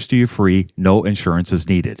medication ships to you free. No insurance is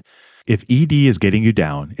needed. If ED is getting you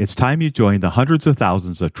down, it's time you join the hundreds of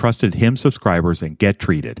thousands of trusted Hims subscribers and get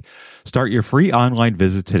treated. Start your free online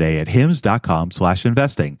visit today at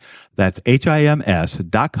hims.com/investing. That's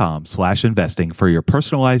HIMS.com/investing for your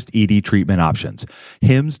personalized ED treatment options.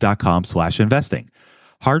 hims.com/investing.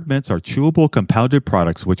 Hard mints are chewable compounded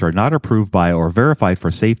products which are not approved by or verified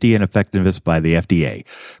for safety and effectiveness by the FDA.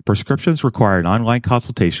 Prescriptions require an online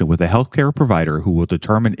consultation with a healthcare provider who will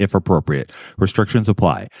determine if appropriate. Restrictions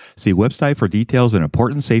apply. See website for details and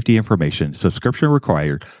important safety information. Subscription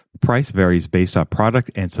required. Price varies based on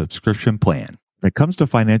product and subscription plan. When it comes to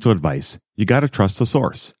financial advice, you got to trust the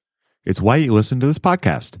source. It's why you listen to this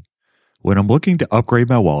podcast. When I'm looking to upgrade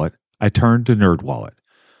my wallet, I turn to NerdWallet.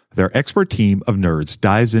 Their expert team of nerds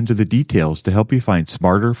dives into the details to help you find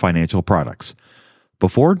smarter financial products.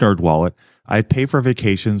 Before NerdWallet, I'd pay for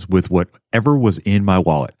vacations with whatever was in my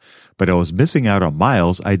wallet, but I was missing out on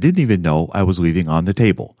miles I didn't even know I was leaving on the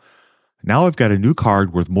table. Now I've got a new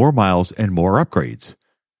card with more miles and more upgrades.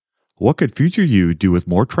 What could future you do with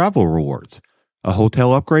more travel rewards? A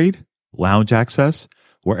hotel upgrade? Lounge access?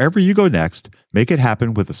 Wherever you go next, make it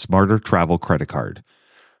happen with a smarter travel credit card.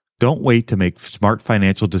 Don't wait to make smart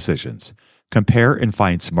financial decisions. Compare and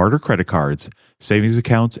find smarter credit cards, savings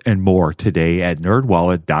accounts, and more today at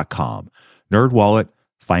nerdwallet.com. NerdWallet,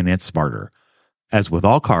 finance smarter. As with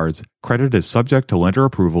all cards, credit is subject to lender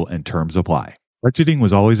approval and terms apply. Budgeting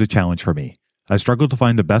was always a challenge for me. I struggled to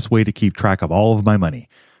find the best way to keep track of all of my money,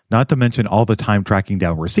 not to mention all the time tracking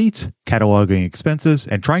down receipts, cataloging expenses,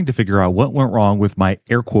 and trying to figure out what went wrong with my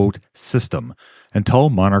air quote system until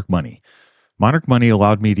Monarch Money. Monarch Money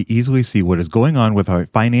allowed me to easily see what is going on with my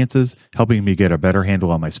finances, helping me get a better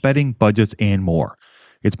handle on my spending, budgets, and more.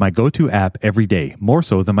 It's my go-to app every day, more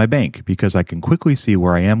so than my bank, because I can quickly see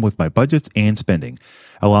where I am with my budgets and spending,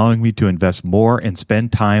 allowing me to invest more and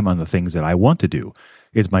spend time on the things that I want to do.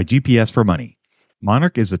 It's my GPS for money.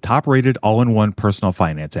 Monarch is the top-rated all-in-one personal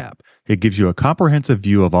finance app. It gives you a comprehensive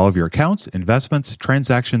view of all of your accounts, investments,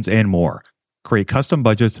 transactions, and more. Create custom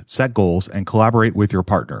budgets, set goals, and collaborate with your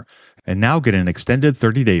partner. And now get an extended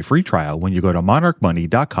 30-day free trial when you go to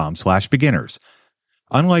monarchmoney.com/beginners.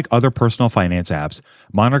 Unlike other personal finance apps,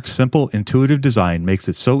 Monarch's simple, intuitive design makes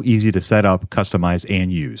it so easy to set up, customize,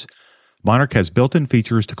 and use. Monarch has built-in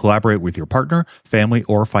features to collaborate with your partner, family,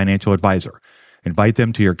 or financial advisor. Invite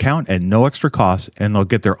them to your account at no extra cost, and they'll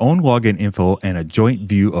get their own login info and a joint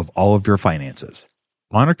view of all of your finances.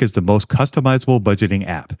 Monarch is the most customizable budgeting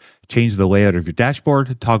app. Change the layout of your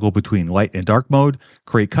dashboard, toggle between light and dark mode,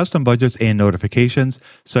 create custom budgets and notifications,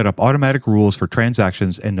 set up automatic rules for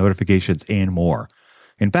transactions and notifications, and more.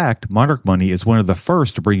 In fact, Monarch Money is one of the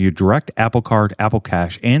first to bring you direct Apple Card, Apple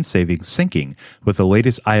Cash, and savings syncing with the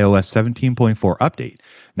latest iOS 17.4 update.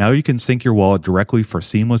 Now you can sync your wallet directly for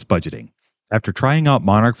seamless budgeting. After trying out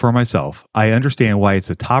Monarch for myself, I understand why it's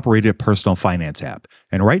a top-rated personal finance app.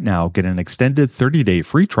 And right now, get an extended 30-day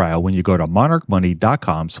free trial when you go to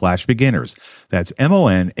monarchmoney.com/beginners. That's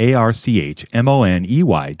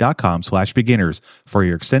monarchmoney.com/beginners for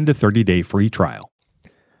your extended 30-day free trial.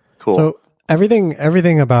 Cool. So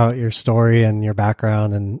everything about your story and your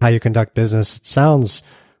background and how you conduct business, it sounds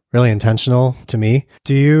really intentional to me.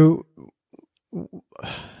 Do you,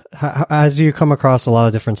 as you come across a lot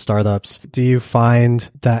of different startups, do you find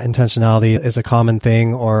that intentionality is a common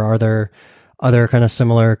thing, or are there other kind of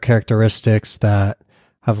similar characteristics that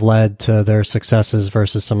have led to their successes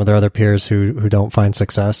versus some of their other peers who don't find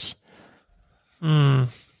success? I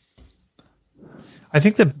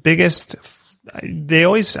think the biggest,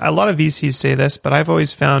 a lot of VCs say this, but I've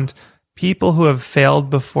always found people who have failed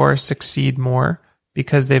before succeed more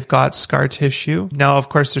because they've got scar tissue. Now, of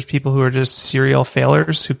course, there's people who are just serial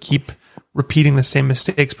failures who keep repeating the same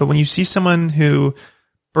mistakes. But when you see someone who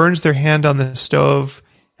burns their hand on the stove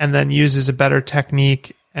and then uses a better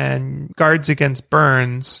technique and guards against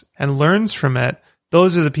burns and learns from it,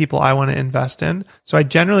 those are the people I want to invest in. So I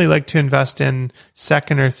generally like to invest in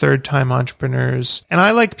second or third time entrepreneurs. And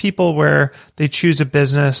I like people where they choose a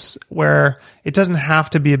business where it doesn't have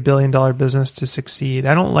to be $1 billion business to succeed.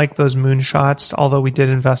 I don't like those moonshots, although we did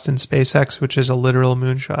invest in SpaceX, which is a literal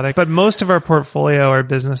moonshot. But most of our portfolio are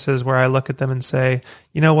businesses where I look at them and say,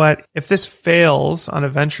 you know what? If this fails on a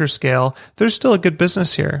venture scale, there's still a good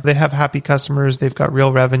business here. They have happy customers. They've got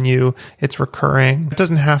real revenue. It's recurring. It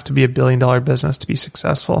doesn't have to be $1 billion business to be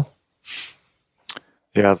successful.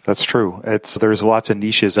 Yeah, that's true. There's lots of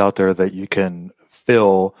niches out there that you can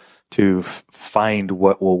fill to find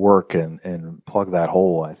what will work and plug that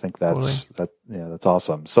hole. I think that's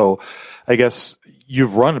awesome. So I guess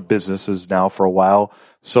you've run businesses now for a while.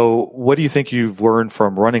 So what do you think you've learned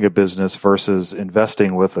from running a business versus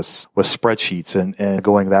investing with spreadsheets and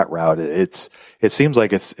going that route? It seems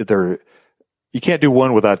like you can't do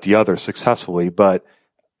one without the other successfully, but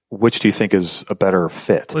which do you think is a better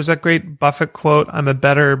fit? There's that great Buffett quote, I'm a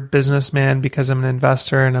better businessman because I'm an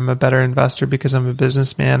investor, and I'm a better investor because I'm a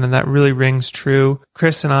businessman. And that really rings true.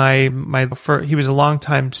 Chris and I, he was a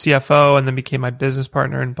longtime CFO and then became my business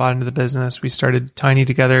partner and bought into the business. We started Tiny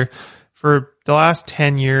together. For the last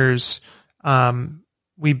 10 years,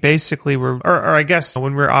 we basically were, or I guess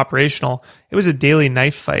when we were operational, it was a daily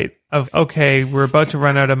knife fight of, okay, we're about to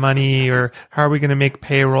run out of money, or how are we going to make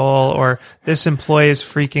payroll, or this employee is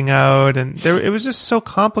freaking out. And it was just so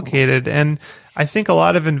complicated. And I think a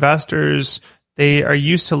lot of investors, they are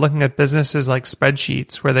used to looking at businesses like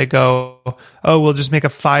spreadsheets where they go, oh, we'll just make a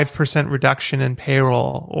 5% reduction in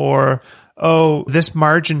payroll, or, oh, this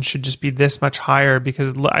margin should just be this much higher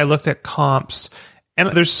because I looked at comps. And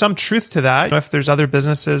there's some truth to that. If there's other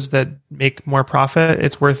businesses that make more profit,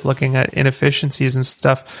 it's worth looking at inefficiencies and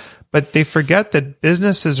stuff. But they forget that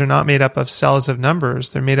businesses are not made up of cells of numbers.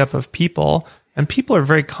 They're made up of people. And people are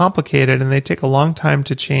very complicated and they take a long time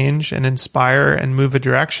to change and inspire and move a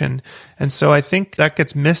direction. And so I think that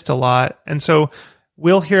gets missed a lot. And so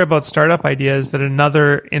we'll hear about startup ideas that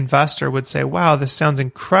another investor would say, wow, this sounds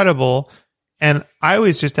incredible. And I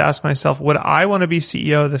always just ask myself, would I want to be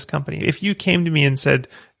CEO of this company? If you came to me and said,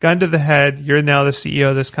 gun to the head, you're now the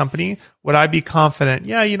CEO of this company, would I be confident,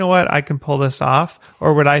 yeah, you know what, I can pull this off?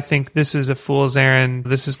 Or would I think this is a fool's errand,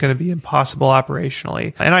 this is going to be impossible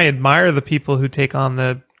operationally? And I admire the people who take on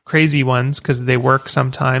the crazy ones because they work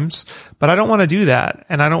sometimes, but I don't want to do that.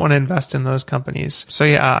 And I don't want to invest in those companies. So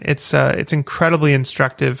yeah, it's incredibly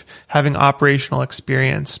instructive having operational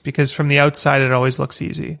experience because from the outside, it always looks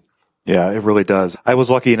easy. Yeah, it really does. I was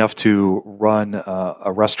lucky enough to run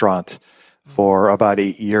a restaurant for about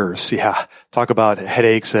 8 years. Yeah. Talk about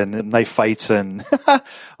headaches and knife fights and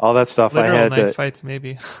all that stuff. Literal I had knife fights,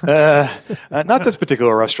 maybe. Not this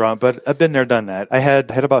particular restaurant, but I've been there, done that. I had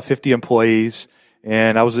about 50 employees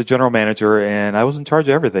and I was the general manager and I was in charge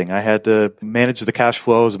of everything. I had to manage the cash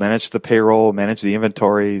flows, manage the payroll, manage the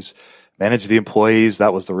inventories, manage the employees.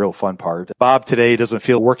 That was the real fun part. Bob today doesn't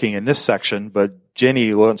feel working in this section, but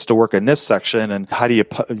Jenny wants to work in this section. And how do you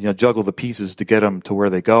juggle the pieces to get them to where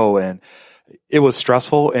they go? And it was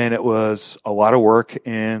stressful and it was a lot of work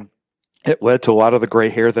and it led to a lot of the gray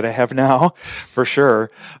hair that I have now for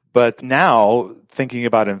sure. But now thinking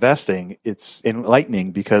about investing, it's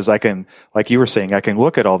enlightening because I can, like you were saying, I can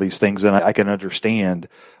look at all these things and I can understand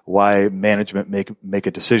why management make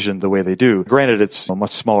a decision the way they do. Granted, it's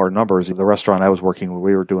much smaller numbers. The restaurant I was working with,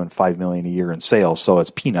 we were doing $5 million a year in sales, so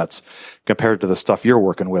it's peanuts compared to the stuff you're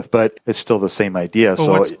working with, but it's still the same idea.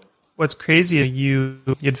 Well, what's crazy, you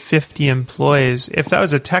had 50 employees. If that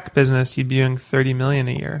was a tech business, you'd be doing 30 million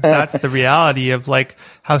a year. That's the reality of like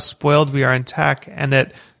how spoiled we are in tech, and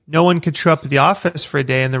that no one could show up at the office for a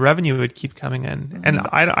day and the revenue would keep coming in. And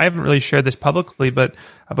I haven't really shared this publicly, but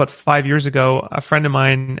about 5 years ago, a friend of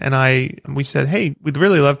mine and we said, hey, we'd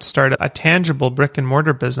really love to start a tangible brick and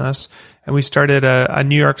mortar business. And we started a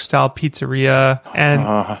New York style pizzeria.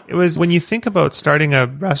 And it was, when you think about starting a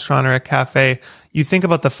restaurant or a cafe, you think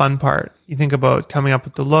about the fun part. You think about coming up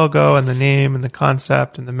with the logo and the name and the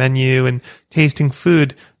concept and the menu and tasting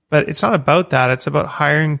food. But it's not about that. It's about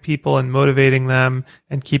hiring people and motivating them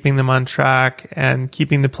and keeping them on track and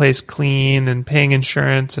keeping the place clean and paying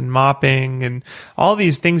insurance and mopping and all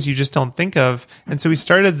these things you just don't think of. And so we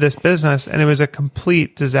started this business and it was a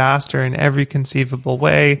complete disaster in every conceivable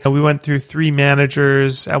way. We went through 3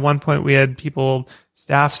 managers. At one point we had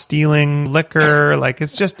staff stealing liquor. Like,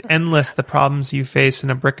 it's just endless, the problems you face in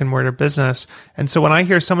a brick and mortar business. And so when I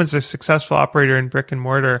hear someone's a successful operator in brick and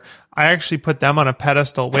mortar, I actually put them on a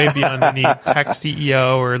pedestal way beyond any tech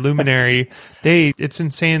CEO or luminary. It's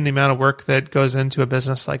insane the amount of work that goes into a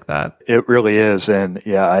business like that. It really is. And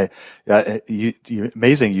you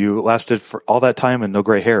amazing. You lasted for all that time and no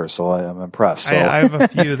gray hair. So I'm impressed. So. I have a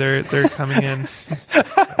few. They're coming in.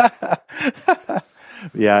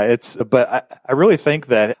 Yeah, but I really think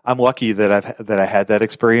that I'm lucky that I had that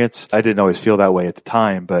experience. I didn't always feel that way at the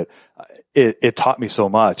time, but it taught me so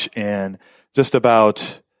much, and just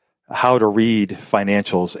about how to read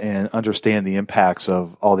financials and understand the impacts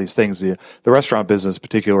of all these things. The restaurant business, in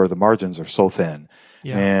particular, the margins are so thin.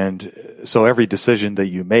 Yeah. And so every decision that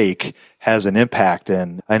you make has an impact.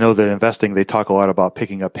 And I know that investing, they talk a lot about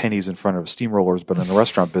picking up pennies in front of steamrollers, but in the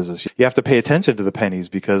restaurant business, you have to pay attention to the pennies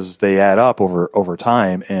because they add up over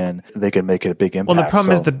time and they can make a big impact. Well, the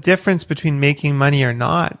problem is the difference between making money or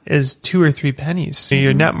not is 2 or 3 pennies. So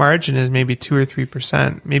your net margin is maybe 2 or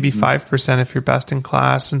 3%, maybe 5% if you're best in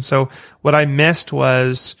class. And so what I missed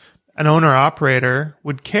was an owner operator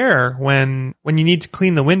would care when you need to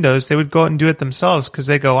clean the windows, they would go out and do it themselves because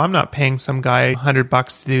they go, I'm not paying some guy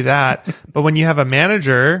 $100 to do that. But when you have a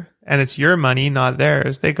manager and it's your money, not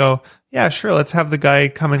theirs, they go, yeah, sure, let's have the guy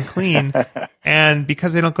come and clean. And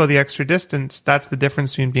because they don't go the extra distance, that's the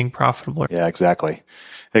difference between being profitable. Yeah, exactly.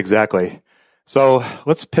 So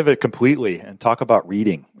let's pivot completely and talk about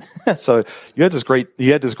reading. So you had this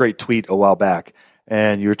great tweet a while back.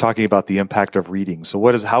 And you were talking about the impact of reading. So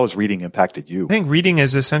how has reading impacted you? I think reading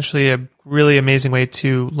is essentially a really amazing way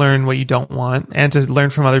to learn what you don't want and to learn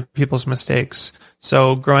from other people's mistakes.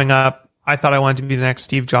 So growing up, I thought I wanted to be the next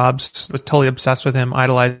Steve Jobs, was totally obsessed with him,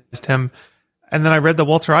 idolized him. And then I read the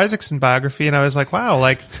Walter Isaacson biography and I was like, wow,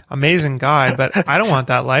 like amazing guy, but I don't want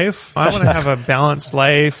that life. I want to have a balanced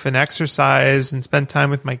life and exercise and spend time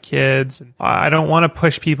with my kids. And I don't want to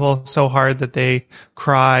push people so hard that they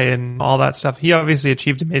cry and all that stuff. He obviously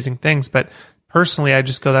achieved amazing things, but personally, I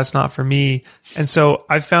just go, that's not for me. And so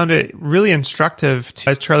I found it really instructive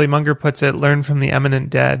to, as Charlie Munger puts it, learn from the eminent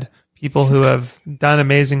dead, people who have done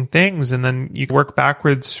amazing things. And then you work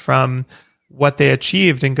backwards from what they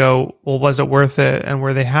achieved and go, well, was it worth it? And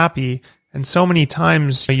were they happy? And so many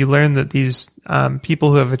times you learn that these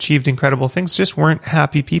people who have achieved incredible things just weren't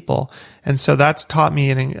happy people. And so that's taught me,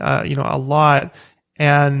 a lot.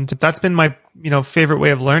 And that's been my, favorite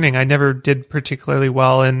way of learning. I never did particularly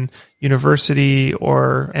well in university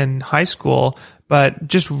or in high school, but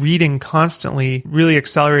just reading constantly really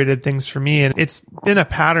accelerated things for me. And it's been a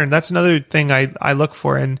pattern. That's another thing I look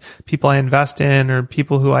for in people I invest in or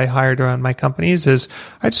people who I hired around my companies is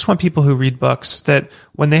I just want people who read books that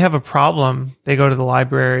when they have a problem, they go to the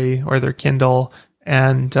library or their Kindle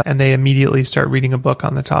and they immediately start reading a book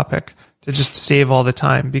on the topic to just save all the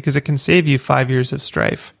time, because it can save you 5 years of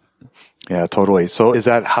strife. Yeah, totally. So is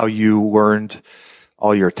that how you learned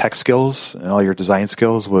all your tech skills and all your design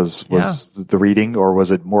skills was the reading, or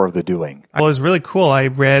was it more of the doing? Well, it was really cool. I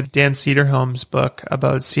read Dan Cederholm's book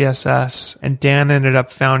about CSS, and Dan ended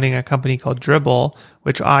up founding a company called Dribbble,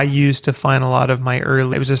 which I used to find a lot of my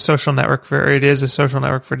it is a social network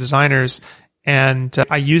for designers. And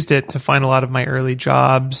I used it to find a lot of my early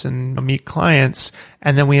jobs and meet clients.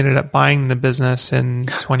 And then we ended up buying the business in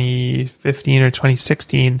 2015 or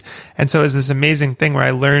 2016. And so it was this amazing thing where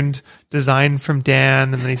I learned design from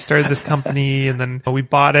Dan, and then he started this company, and then we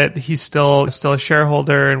bought it. He's still a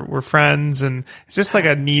shareholder, and we're friends. And it's just like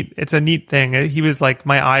a neat thing. He was like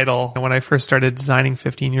my idol when I first started designing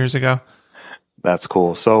 15 years ago. That's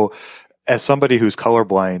cool. So, as somebody who's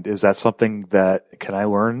colorblind, is that something that can I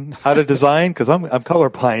learn how to design? Because I'm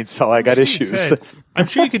colorblind, so I got issues. I'm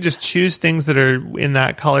sure you could just choose things that are in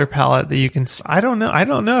that color palette that you can. I don't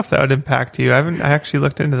know if that would impact you. I actually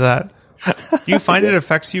looked into that. Do you find it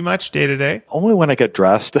affects you much day to day? Only when I get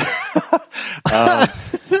dressed. There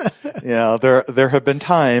have been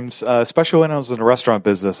times, especially when I was in the restaurant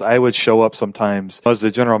business, I would show up sometimes as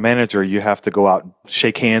the general manager. You have to go out,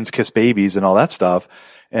 shake hands, kiss babies, and all that stuff.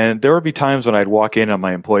 And there would be times when I'd walk in and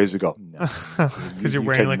my employees would go, no. Because you're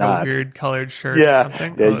wearing like a weird colored shirt or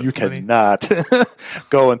something? Yeah, you cannot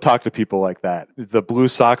go and talk to people like that. The blue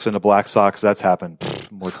socks and the black socks, that's happened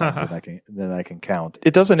more times than I can count.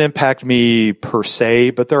 It doesn't impact me per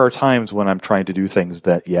se, but there are times when I'm trying to do things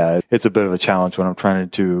that, it's a bit of a challenge when I'm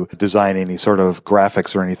trying to design any sort of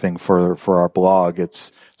graphics or anything for our blog.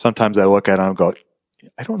 Sometimes I look at it and go,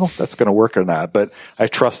 I don't know if that's going to work or not, but I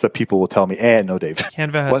trust that people will tell me, no, Dave.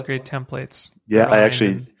 Canva has great templates. Yeah,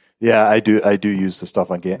 I do use the stuff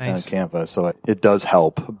on Canva, so it does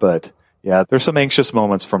help. But there's some anxious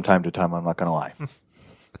moments from time to time, I'm not going to lie.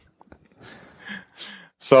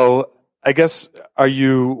 So I guess,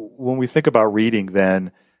 when we think about reading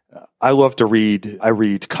then, I love to read. I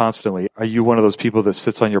read constantly. Are you one of those people that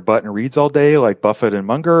sits on your butt and reads all day like Buffett and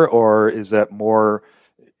Munger, or is that more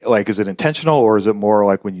like, is it intentional, or is it more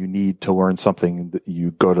like when you need to learn something that you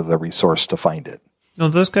go to the resource to find it? No,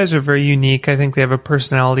 those guys are very unique. I think they have a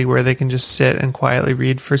personality where they can just sit and quietly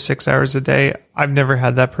read for 6 hours a day. I've never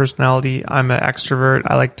had that personality. I'm an extrovert.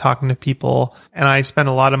 I like talking to people, and I spend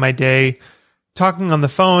a lot of my day talking on the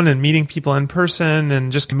phone and meeting people in person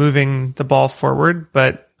and just moving the ball forward,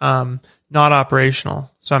 but not operational.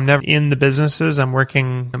 So I'm never in the businesses. I'm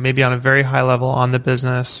working maybe on a very high level on the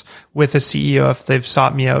business with a CEO if they've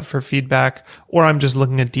sought me out for feedback, or I'm just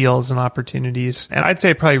looking at deals and opportunities. And I'd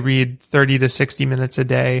say I probably read 30 to 60 minutes a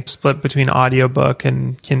day, split between audiobook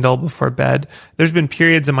and Kindle before bed. There's been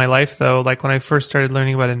periods in my life though, like when I first started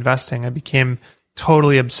learning about investing, I became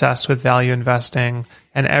totally obsessed with value investing.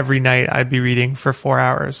 And every night I'd be reading for 4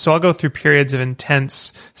 hours. So I'll go through periods of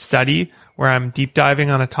intense study where I'm deep diving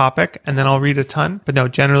on a topic, and then I'll read a ton. But no,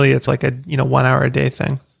 generally it's like a 1 hour a day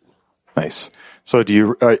thing. Nice. So do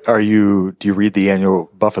you read the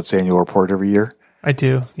Buffett's annual report every year? I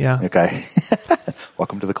do. Yeah. Okay.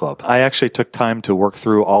 Welcome to the club. I actually took time to work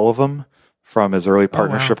through all of them, from his early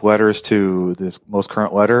partnership letters to this most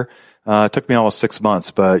current letter. It took me almost 6 months,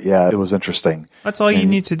 but it was interesting. That's all you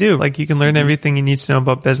need to do. Like, you can learn everything you need to know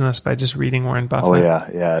about business by just reading Warren Buffett. Oh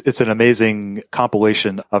yeah. It's an amazing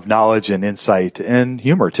compilation of knowledge and insight and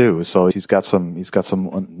humor too. So he's got some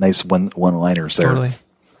nice one-liners there. Totally.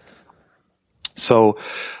 So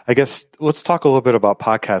I guess let's talk a little bit about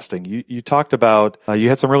podcasting. You talked about, you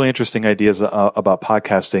had some really interesting ideas about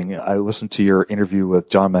podcasting. I listened to your interview with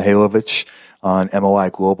John Mihailovich on MOI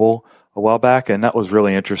Global. a while back, and that was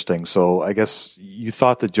really interesting. So I guess you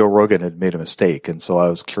thought that Joe Rogan had made a mistake, and so I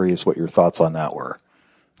was curious what your thoughts on that were.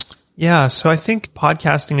 Yeah, so I think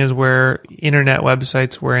podcasting is where internet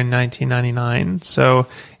websites were in 1999. So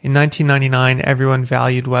in 1999, everyone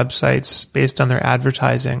valued websites based on their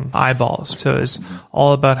advertising eyeballs. So it was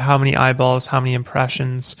all about how many eyeballs, how many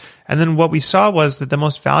impressions. And then what we saw was that the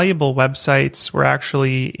most valuable websites were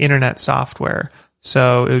actually internet software.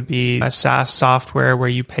 So it would be a SaaS software where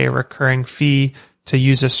you pay a recurring fee to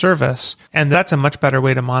use a service. And that's a much better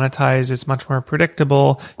way to monetize. It's much more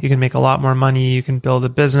predictable. You can make a lot more money. You can build a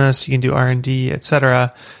business. You can do R&D,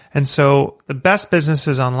 etc. And so the best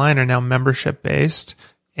businesses online are now membership based.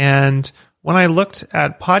 And when I looked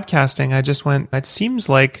at podcasting, I just went, it seems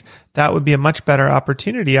like that would be a much better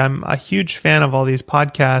opportunity. I'm a huge fan of all these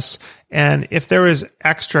podcasts. And if there was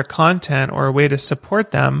extra content or a way to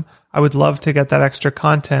support them, I would love to get that extra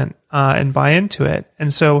content and buy into it.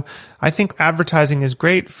 And so I think advertising is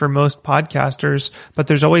great for most podcasters, but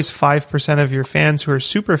there's always 5% of your fans who are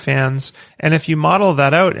super fans. And if you model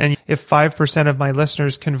that out, and if 5% of my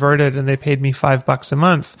listeners converted and they paid me $5 a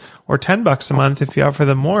month or $10 a month, if you offer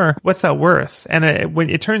them more, what's that worth? And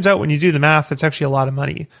it turns out when you do the math, it's actually a lot of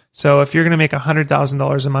money. So if you're going to make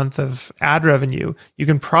 $100,000 a month of ad revenue, you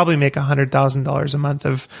can probably make $100,000 a month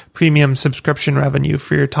of premium subscription revenue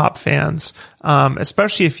for your top fans,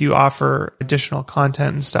 especially if you offer additional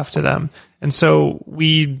content and stuff to them. And so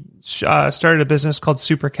we started a business called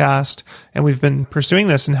Supercast, and we've been pursuing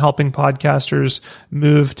this and helping podcasters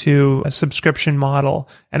move to a subscription model.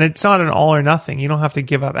 And it's not an all or nothing. You don't have to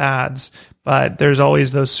give up ads, but there's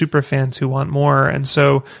always those super fans who want more. And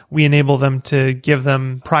so we enable them to give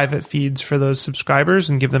them private feeds for those subscribers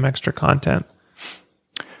and give them extra content.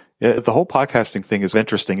 Yeah, the whole podcasting thing is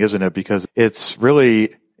interesting, isn't it? Because it's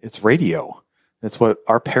radio. It's what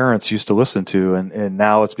our parents used to listen to, and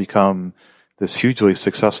now it's become this hugely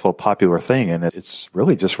successful, popular thing, and it's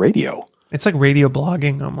really just radio. It's like radio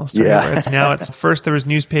blogging almost. Right? Yeah. It's first there was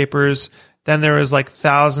newspapers, then there was like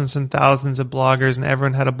thousands and thousands of bloggers, and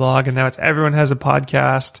everyone had a blog, and now everyone has a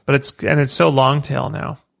podcast. But it's so long tail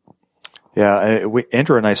now. Yeah,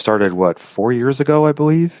 Andrew and I started 4 years ago, I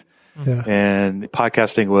believe. Yeah. And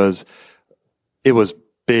podcasting was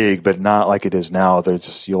big, but not like it is now. There's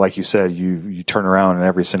just, like you said, you turn around and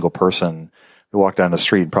every single person, you walk down the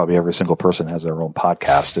street and probably every single person has their own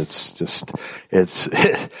podcast. It's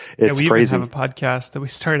we crazy. Even have a podcast that we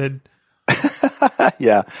started.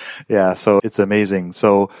 Yeah. So it's amazing.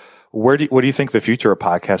 So what do you think the future of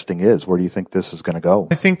podcasting is? Where do you think this is going to go?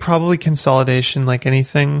 I think probably consolidation, like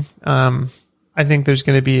anything. I think there's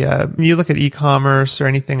going to be you look at e-commerce or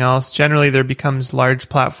anything else, generally there becomes large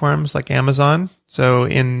platforms like Amazon. So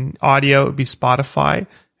in audio, it would be Spotify.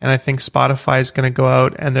 And I think Spotify is going to go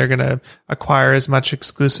out and they're going to acquire as much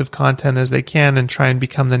exclusive content as they can and try and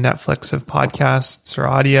become the Netflix of podcasts or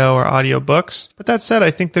audio books. But that said, I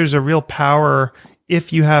think there's a real power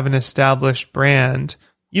if you have an established brand.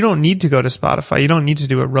 You don't need to go to Spotify. You don't need to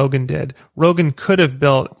do what Rogan did. Rogan could have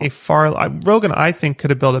built I think could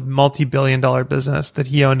have built a multi-billion-dollar business that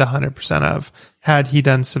he owned 100% of had he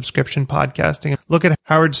done subscription podcasting. Look at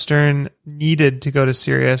Howard Stern needed to go to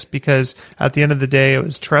Sirius because at the end of the day, it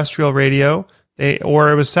was terrestrial radio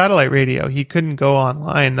or it was satellite radio. He couldn't go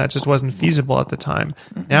online. That just wasn't feasible at the time.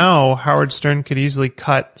 Mm-hmm. Now, Howard Stern could easily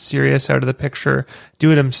cut Sirius out of the picture,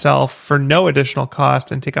 do it himself for no additional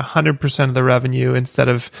cost and take 100% of the revenue instead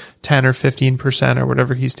of 10 or 15% or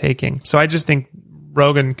whatever he's taking. So I just think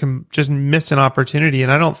Rogan can just miss an opportunity.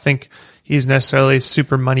 And I don't think he's necessarily a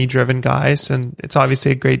super money driven guy. And it's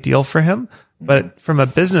obviously a great deal for him. But from a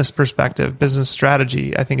business perspective, business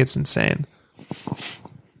strategy, I think it's insane.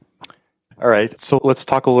 All right. So let's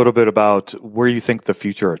talk a little bit about where you think the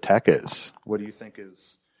future of tech is. What do you think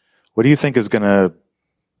is going to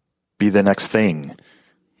be the next thing?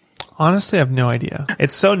 Honestly, I have no idea.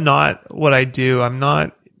 It's so not what I do. I'm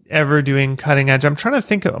not ever doing cutting edge. I'm not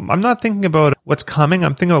thinking about what's coming.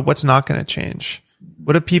 I'm thinking about what's not going to change.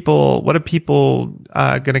 What are people going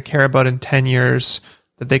to care about in 10 years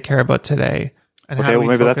that they care about today? And how do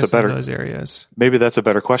we focus on those areas? Maybe that's a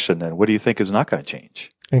better question then. What do you think is not going to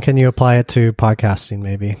change? And can you apply it to podcasting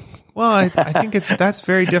maybe? Well, I think that's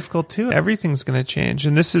very difficult too. Everything's going to change.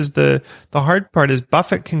 And this is the hard part is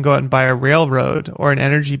Buffett can go out and buy a railroad or an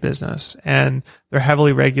energy business and they're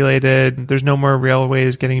heavily regulated. There's no more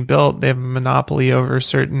railways getting built. They have a monopoly over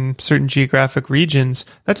certain geographic regions.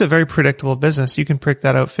 That's a very predictable business. You can predict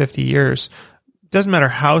that out 50 years. Doesn't matter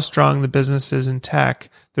how strong the business is in tech.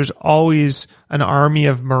 There's always an army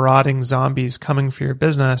of marauding zombies coming for your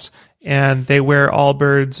business and they wear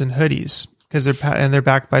Allbirds and hoodies. because they're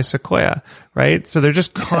backed by Sequoia, right? So they're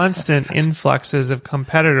just constant influxes of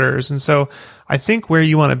competitors. And so I think where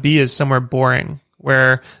you want to be is somewhere boring,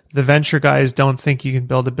 where the venture guys don't think you can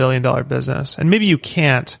build $1 billion business. And maybe you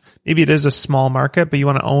can't. Maybe it is a small market, but you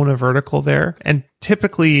want to own a vertical there. And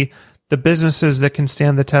typically the businesses that can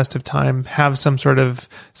stand the test of time have some sort of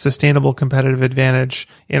sustainable competitive advantage.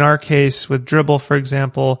 In our case, with Dribbble, for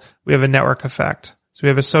example, we have a network effect. So we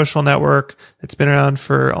have a social network that's been around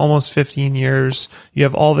for almost 15 years. You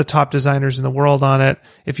have all the top designers in the world on it.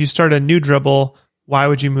 If you start a new Dribbble, why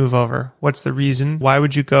would you move over? What's the reason? Why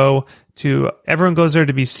would you go to, everyone goes there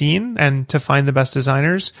to be seen and to find the best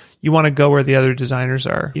designers. You want to go where the other designers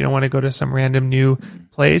are. You don't want to go to some random new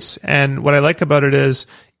place. And what I like about it is,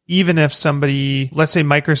 even if somebody, let's say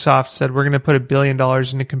Microsoft said, we're going to put $1 billion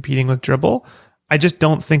into competing with Dribbble, I just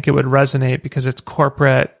don't think it would resonate because it's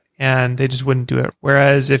corporate and they just wouldn't do it.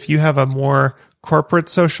 Whereas if you have a more corporate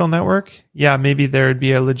social network, yeah, maybe there would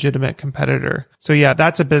be a legitimate competitor. So yeah,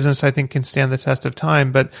 that's a business I think can stand the test of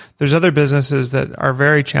time, but there's other businesses that are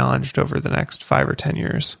very challenged over the next 5 or 10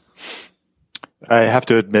 years. I have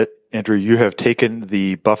to admit, Andrew, you have taken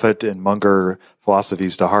the Buffett and Munger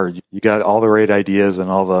philosophies to heart. You got all the right ideas and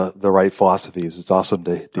all the right philosophies. It's awesome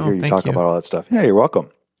to hear you talk about all that stuff. Yeah, you're welcome.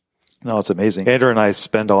 No, it's amazing. Andrew and I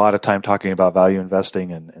spend a lot of time talking about value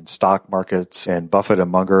investing and stock markets and Buffett and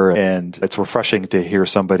Munger, and it's refreshing to hear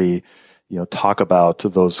somebody, talk about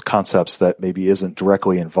those concepts that maybe isn't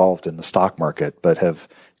directly involved in the stock market, but have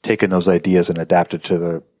taken those ideas and adapted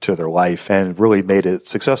to their life and really made it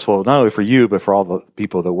successful, not only for you, but for all the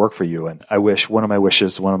people that work for you. And I wish, one of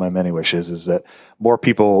my many wishes is that more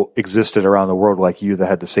people existed around the world like you that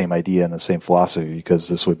had the same idea and the same philosophy, because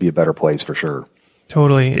this would be a better place for sure.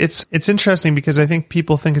 Totally. It's interesting because I think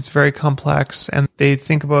people think it's very complex and they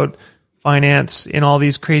think about finance in all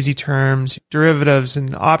these crazy terms, derivatives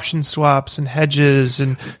and option swaps and hedges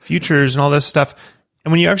and futures and all this stuff.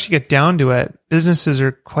 And when you actually get down to it, businesses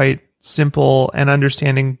are quite simple and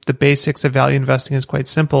understanding the basics of value investing is quite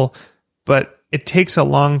simple, but it takes a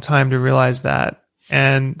long time to realize that.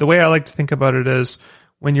 And the way I like to think about it is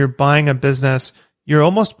when you're buying a business, you're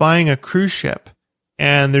almost buying a cruise ship.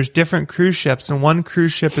 And there's different cruise ships, and one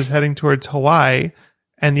cruise ship is heading towards Hawaii,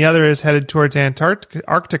 and the other is headed towards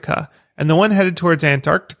Antarctica. And the one headed towards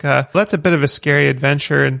Antarctica, that's a bit of a scary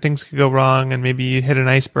adventure, and things could go wrong, and maybe you hit an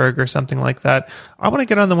iceberg or something like that. I want to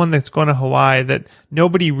get on the one that's going to Hawaii that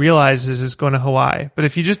nobody realizes is going to Hawaii. But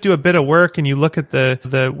if you just do a bit of work and you look at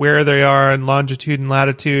the where they are in longitude and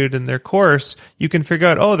latitude and their course, you can figure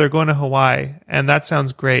out, oh, they're going to Hawaii, and that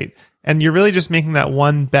sounds great. And you're really just making that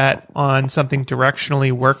one bet on something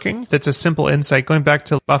directionally working. That's a simple insight. Going back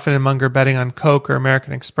to Buffett and Munger betting on Coke or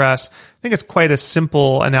American Express, I think it's quite a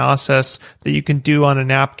simple analysis that you can do on a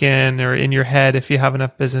napkin or in your head if you have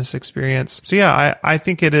enough business experience. So yeah, I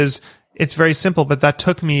think it's very simple, but that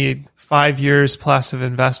took me 5 years plus of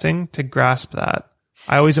investing to grasp that.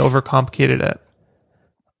 I always overcomplicated it.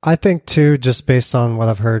 I think too, just based on what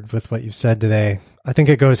I've heard with what you said today, I think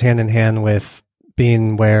it goes hand in hand with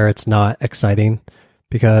being where it's not exciting,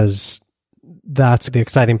 because that's the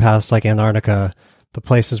exciting paths like Antarctica. The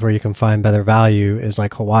places where you can find better value is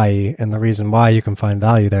like Hawaii. And the reason why you can find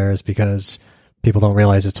value there is because people don't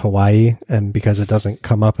realize it's Hawaii and because it doesn't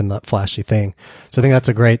come up in that flashy thing. So I think that's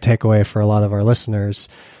a great takeaway for a lot of our listeners,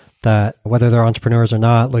 that whether they're entrepreneurs or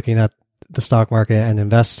not, looking at the stock market and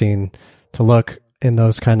investing, to look in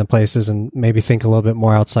those kind of places and maybe think a little bit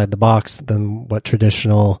more outside the box than what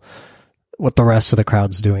the rest of the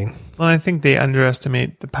crowd's doing. Well, I think they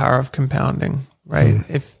underestimate the power of compounding, right?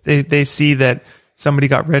 If they see that somebody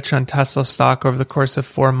got rich on Tesla stock over the course of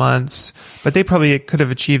 4 months, but they probably could have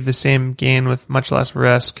achieved the same gain with much less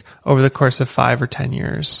risk over the course of 5 or 10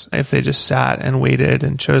 years if they just sat and waited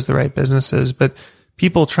and chose the right businesses. But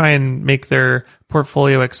people try and make their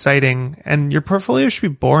portfolio exciting, and your portfolio should be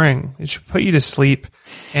boring. It should put you to sleep,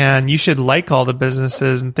 and you should like all the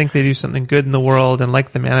businesses and think they do something good in the world and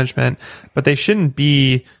like the management, but they shouldn't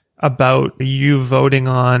be about you voting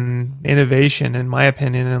on innovation, in my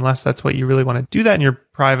opinion, unless that's what you really want to do that in your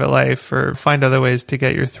private life or find other ways to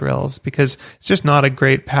get your thrills, because it's just not a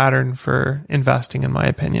great pattern for investing, in my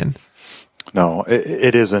opinion. No,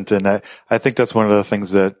 it isn't. And I think that's one of the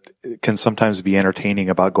things that can sometimes be entertaining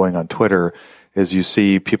about going on Twitter is you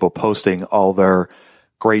see people posting all their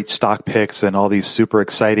great stock picks and all these super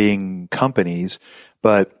exciting companies.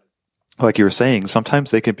 But like you were saying,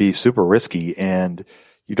 sometimes they can be super risky and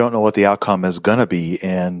you don't know what the outcome is going to be.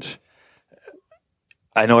 And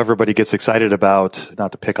I know everybody gets excited about,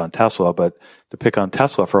 not to pick on Tesla, but to pick on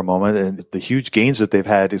Tesla for a moment and the huge gains that they've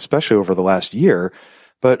had, especially over the last year.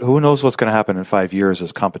 But who knows what's going to happen in 5 years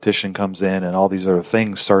as competition comes in and all these other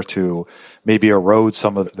things start to maybe erode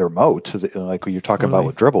some of their moat, like what you're talking about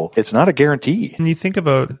with dribble. It's not a guarantee. And you think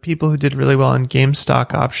about people who did really well on game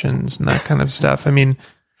stock options and that kind of stuff. I mean,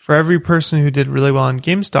 for every person who did really well on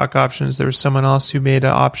game stock options, there was someone else who made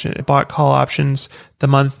bought call options the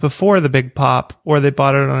month before the big pop, or they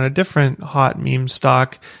bought it on a different hot meme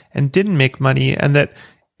stock and didn't make money. And that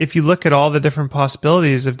if you look at all the different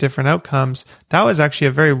possibilities of different outcomes, that was actually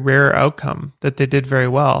a very rare outcome that they did very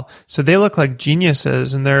well. So they look like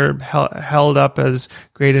geniuses and they're held up as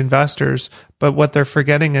great investors. But what they're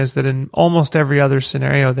forgetting is that in almost every other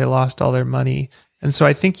scenario, they lost all their money. And so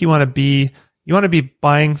I think you want to be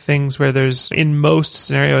buying things where in most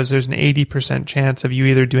scenarios, there's an 80% chance of you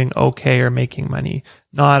either doing okay or making money,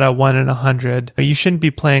 not a 1 in 100. You shouldn't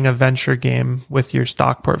be playing a venture game with your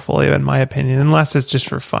stock portfolio, in my opinion, unless it's just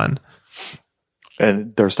for fun.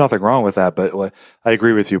 And there's nothing wrong with that, but I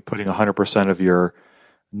agree with you. Putting 100% of your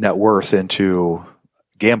net worth into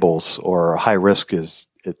gambles or high risk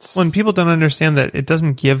when people don't understand that it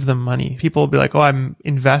doesn't give them money. People will be like, oh, I'm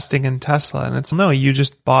investing in Tesla. And it's no, you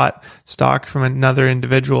just bought stock from another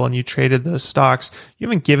individual and you traded those stocks. You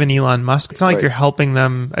haven't given Elon Musk. It's not like you're helping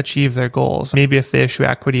them achieve their goals. Maybe if they issue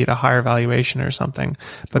equity at a higher valuation or something.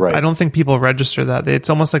 But I don't think people register that.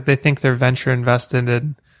 It's almost like they think they're venture invested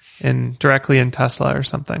in directly in Tesla or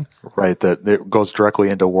something. Right. That it goes directly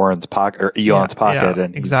into Warren's pocket or Elon's pocket.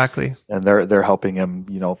 And exactly. And they're helping him,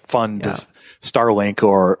 fund Starlink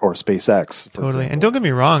or SpaceX. Totally. And don't get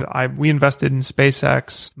me wrong. We invested in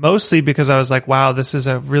SpaceX mostly because I was like, wow, this is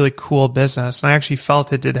a really cool business. And I actually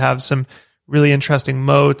felt it did have some really interesting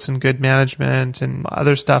moats and good management and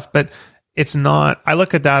other stuff, but it's not, I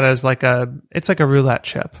look at that as it's like a roulette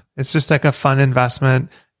chip. It's just like a fun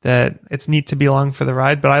investment that it's neat to be along for the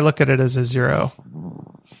ride, but I look at it as a zero.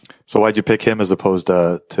 So why'd you pick him as opposed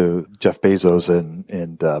to Jeff Bezos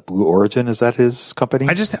and Blue Origin? Is that his company?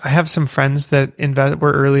 I have some friends that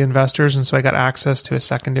were early investors, and so I got access to a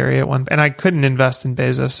secondary at one, and I couldn't invest in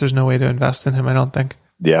Bezos. There's no way to invest in him, I don't think.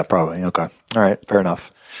 Yeah, probably. Okay. All right. Fair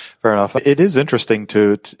enough. It is interesting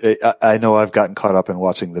I know I've gotten caught up in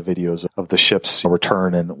watching the videos of the ships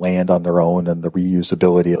return and land on their own and the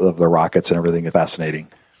reusability of the rockets and everything is fascinating.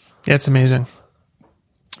 Yeah, it's amazing.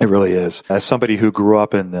 It really is. As somebody who grew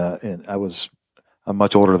up I'm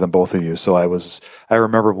much older than both of you, so I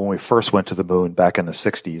remember when we first went to the moon back in the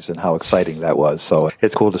 60s and how exciting that was. So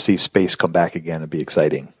it's cool to see space come back again and be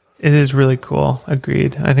exciting. It is really cool.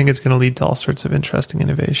 Agreed. I think it's going to lead to all sorts of interesting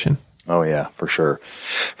innovation. Oh yeah, for sure.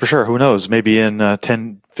 For sure. Who knows? Maybe in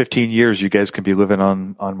 10, 15 years, you guys could be living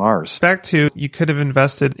on Mars. Back to, you could have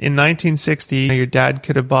invested in 1960. Your dad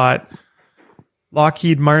could have bought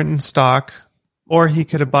Lockheed Martin stock, or he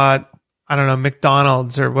could have bought, I don't know,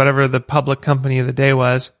 McDonald's or whatever the public company of the day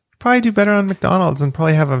was. Probably do better on McDonald's and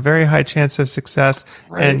probably have a very high chance of success.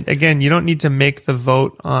 Right. And again, you don't need to make the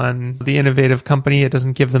vote on the innovative company. It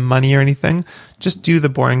doesn't give them money or anything. Just do the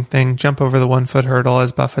boring thing. Jump over the 1 foot hurdle,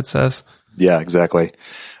 as Buffett says. Yeah, exactly.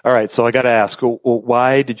 All right. So I got to ask,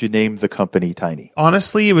 why did you name the company Tiny?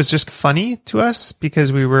 Honestly, it was just funny to us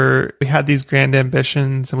because we had these grand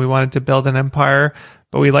ambitions and we wanted to build an empire,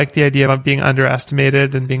 but we liked the idea of being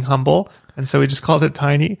underestimated and being humble. And so we just called it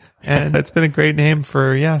Tiny. And it's been a great name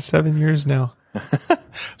for, 7 years now.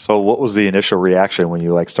 So what was the initial reaction when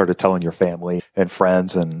you started telling your family and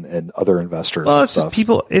friends and other investors? Well, it's just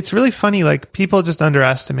people, it's really funny. People just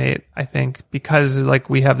underestimate, I think, because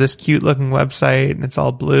we have this cute looking website and it's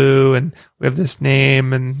all blue and we have this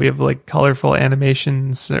name and we have colorful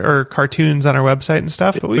animations or cartoons on our website and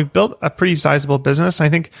stuff, but we've built a pretty sizable business. And I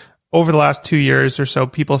think over the last 2 years or so,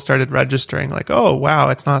 people started registering oh, wow,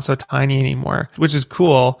 it's not so tiny anymore, which is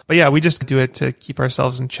cool. But yeah, we just do it to keep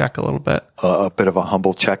ourselves in check a little bit. A bit of a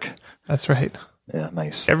humble check. That's right. Yeah,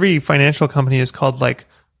 nice. Every financial company is called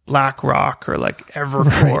BlackRock or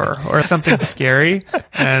Evercore or something scary.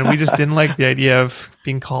 And we just didn't like the idea of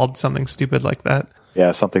being called something stupid like that.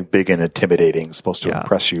 Yeah, something big and intimidating, supposed to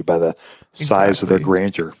impress you by the size of their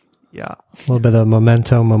grandeur. Yeah. A little bit of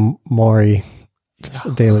memento mori. Just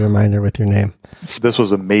a daily reminder with your name. This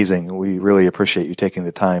was amazing. We really appreciate you taking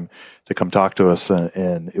the time to come talk to us.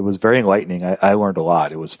 And it was very enlightening. I learned a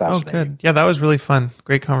lot. It was fascinating. Oh, good. Yeah, that was really fun.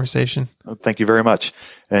 Great conversation. Thank you very much.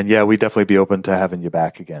 And yeah, we'd definitely be open to having you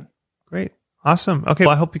back again. Great. Awesome. Okay.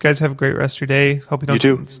 Well, I hope you guys have a great rest of your day. Hope you don't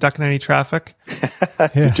get stuck in any traffic.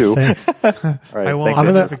 You too. Thanks. All right. I won't.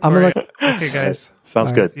 Okay, guys.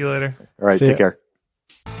 Sounds good. See you later. All right. Take care.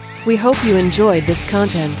 We hope you enjoyed this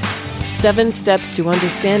content. 7 Steps to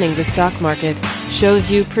Understanding the Stock Market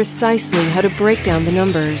shows you precisely how to break down the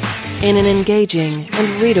numbers in an engaging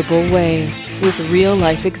and readable way. with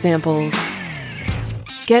real-life examples.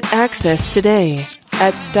 Get access today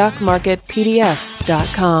at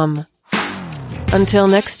stockmarketpdf.com. Until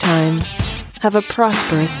next time, have a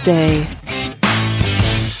prosperous day.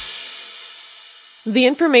 The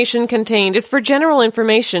information contained is for general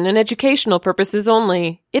information and educational purposes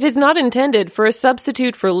only. It is not intended for a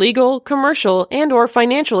substitute for legal, commercial, and/or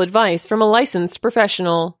financial advice from a licensed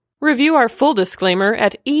professional. Review our full disclaimer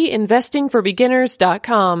at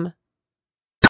einvestingforbeginners.com.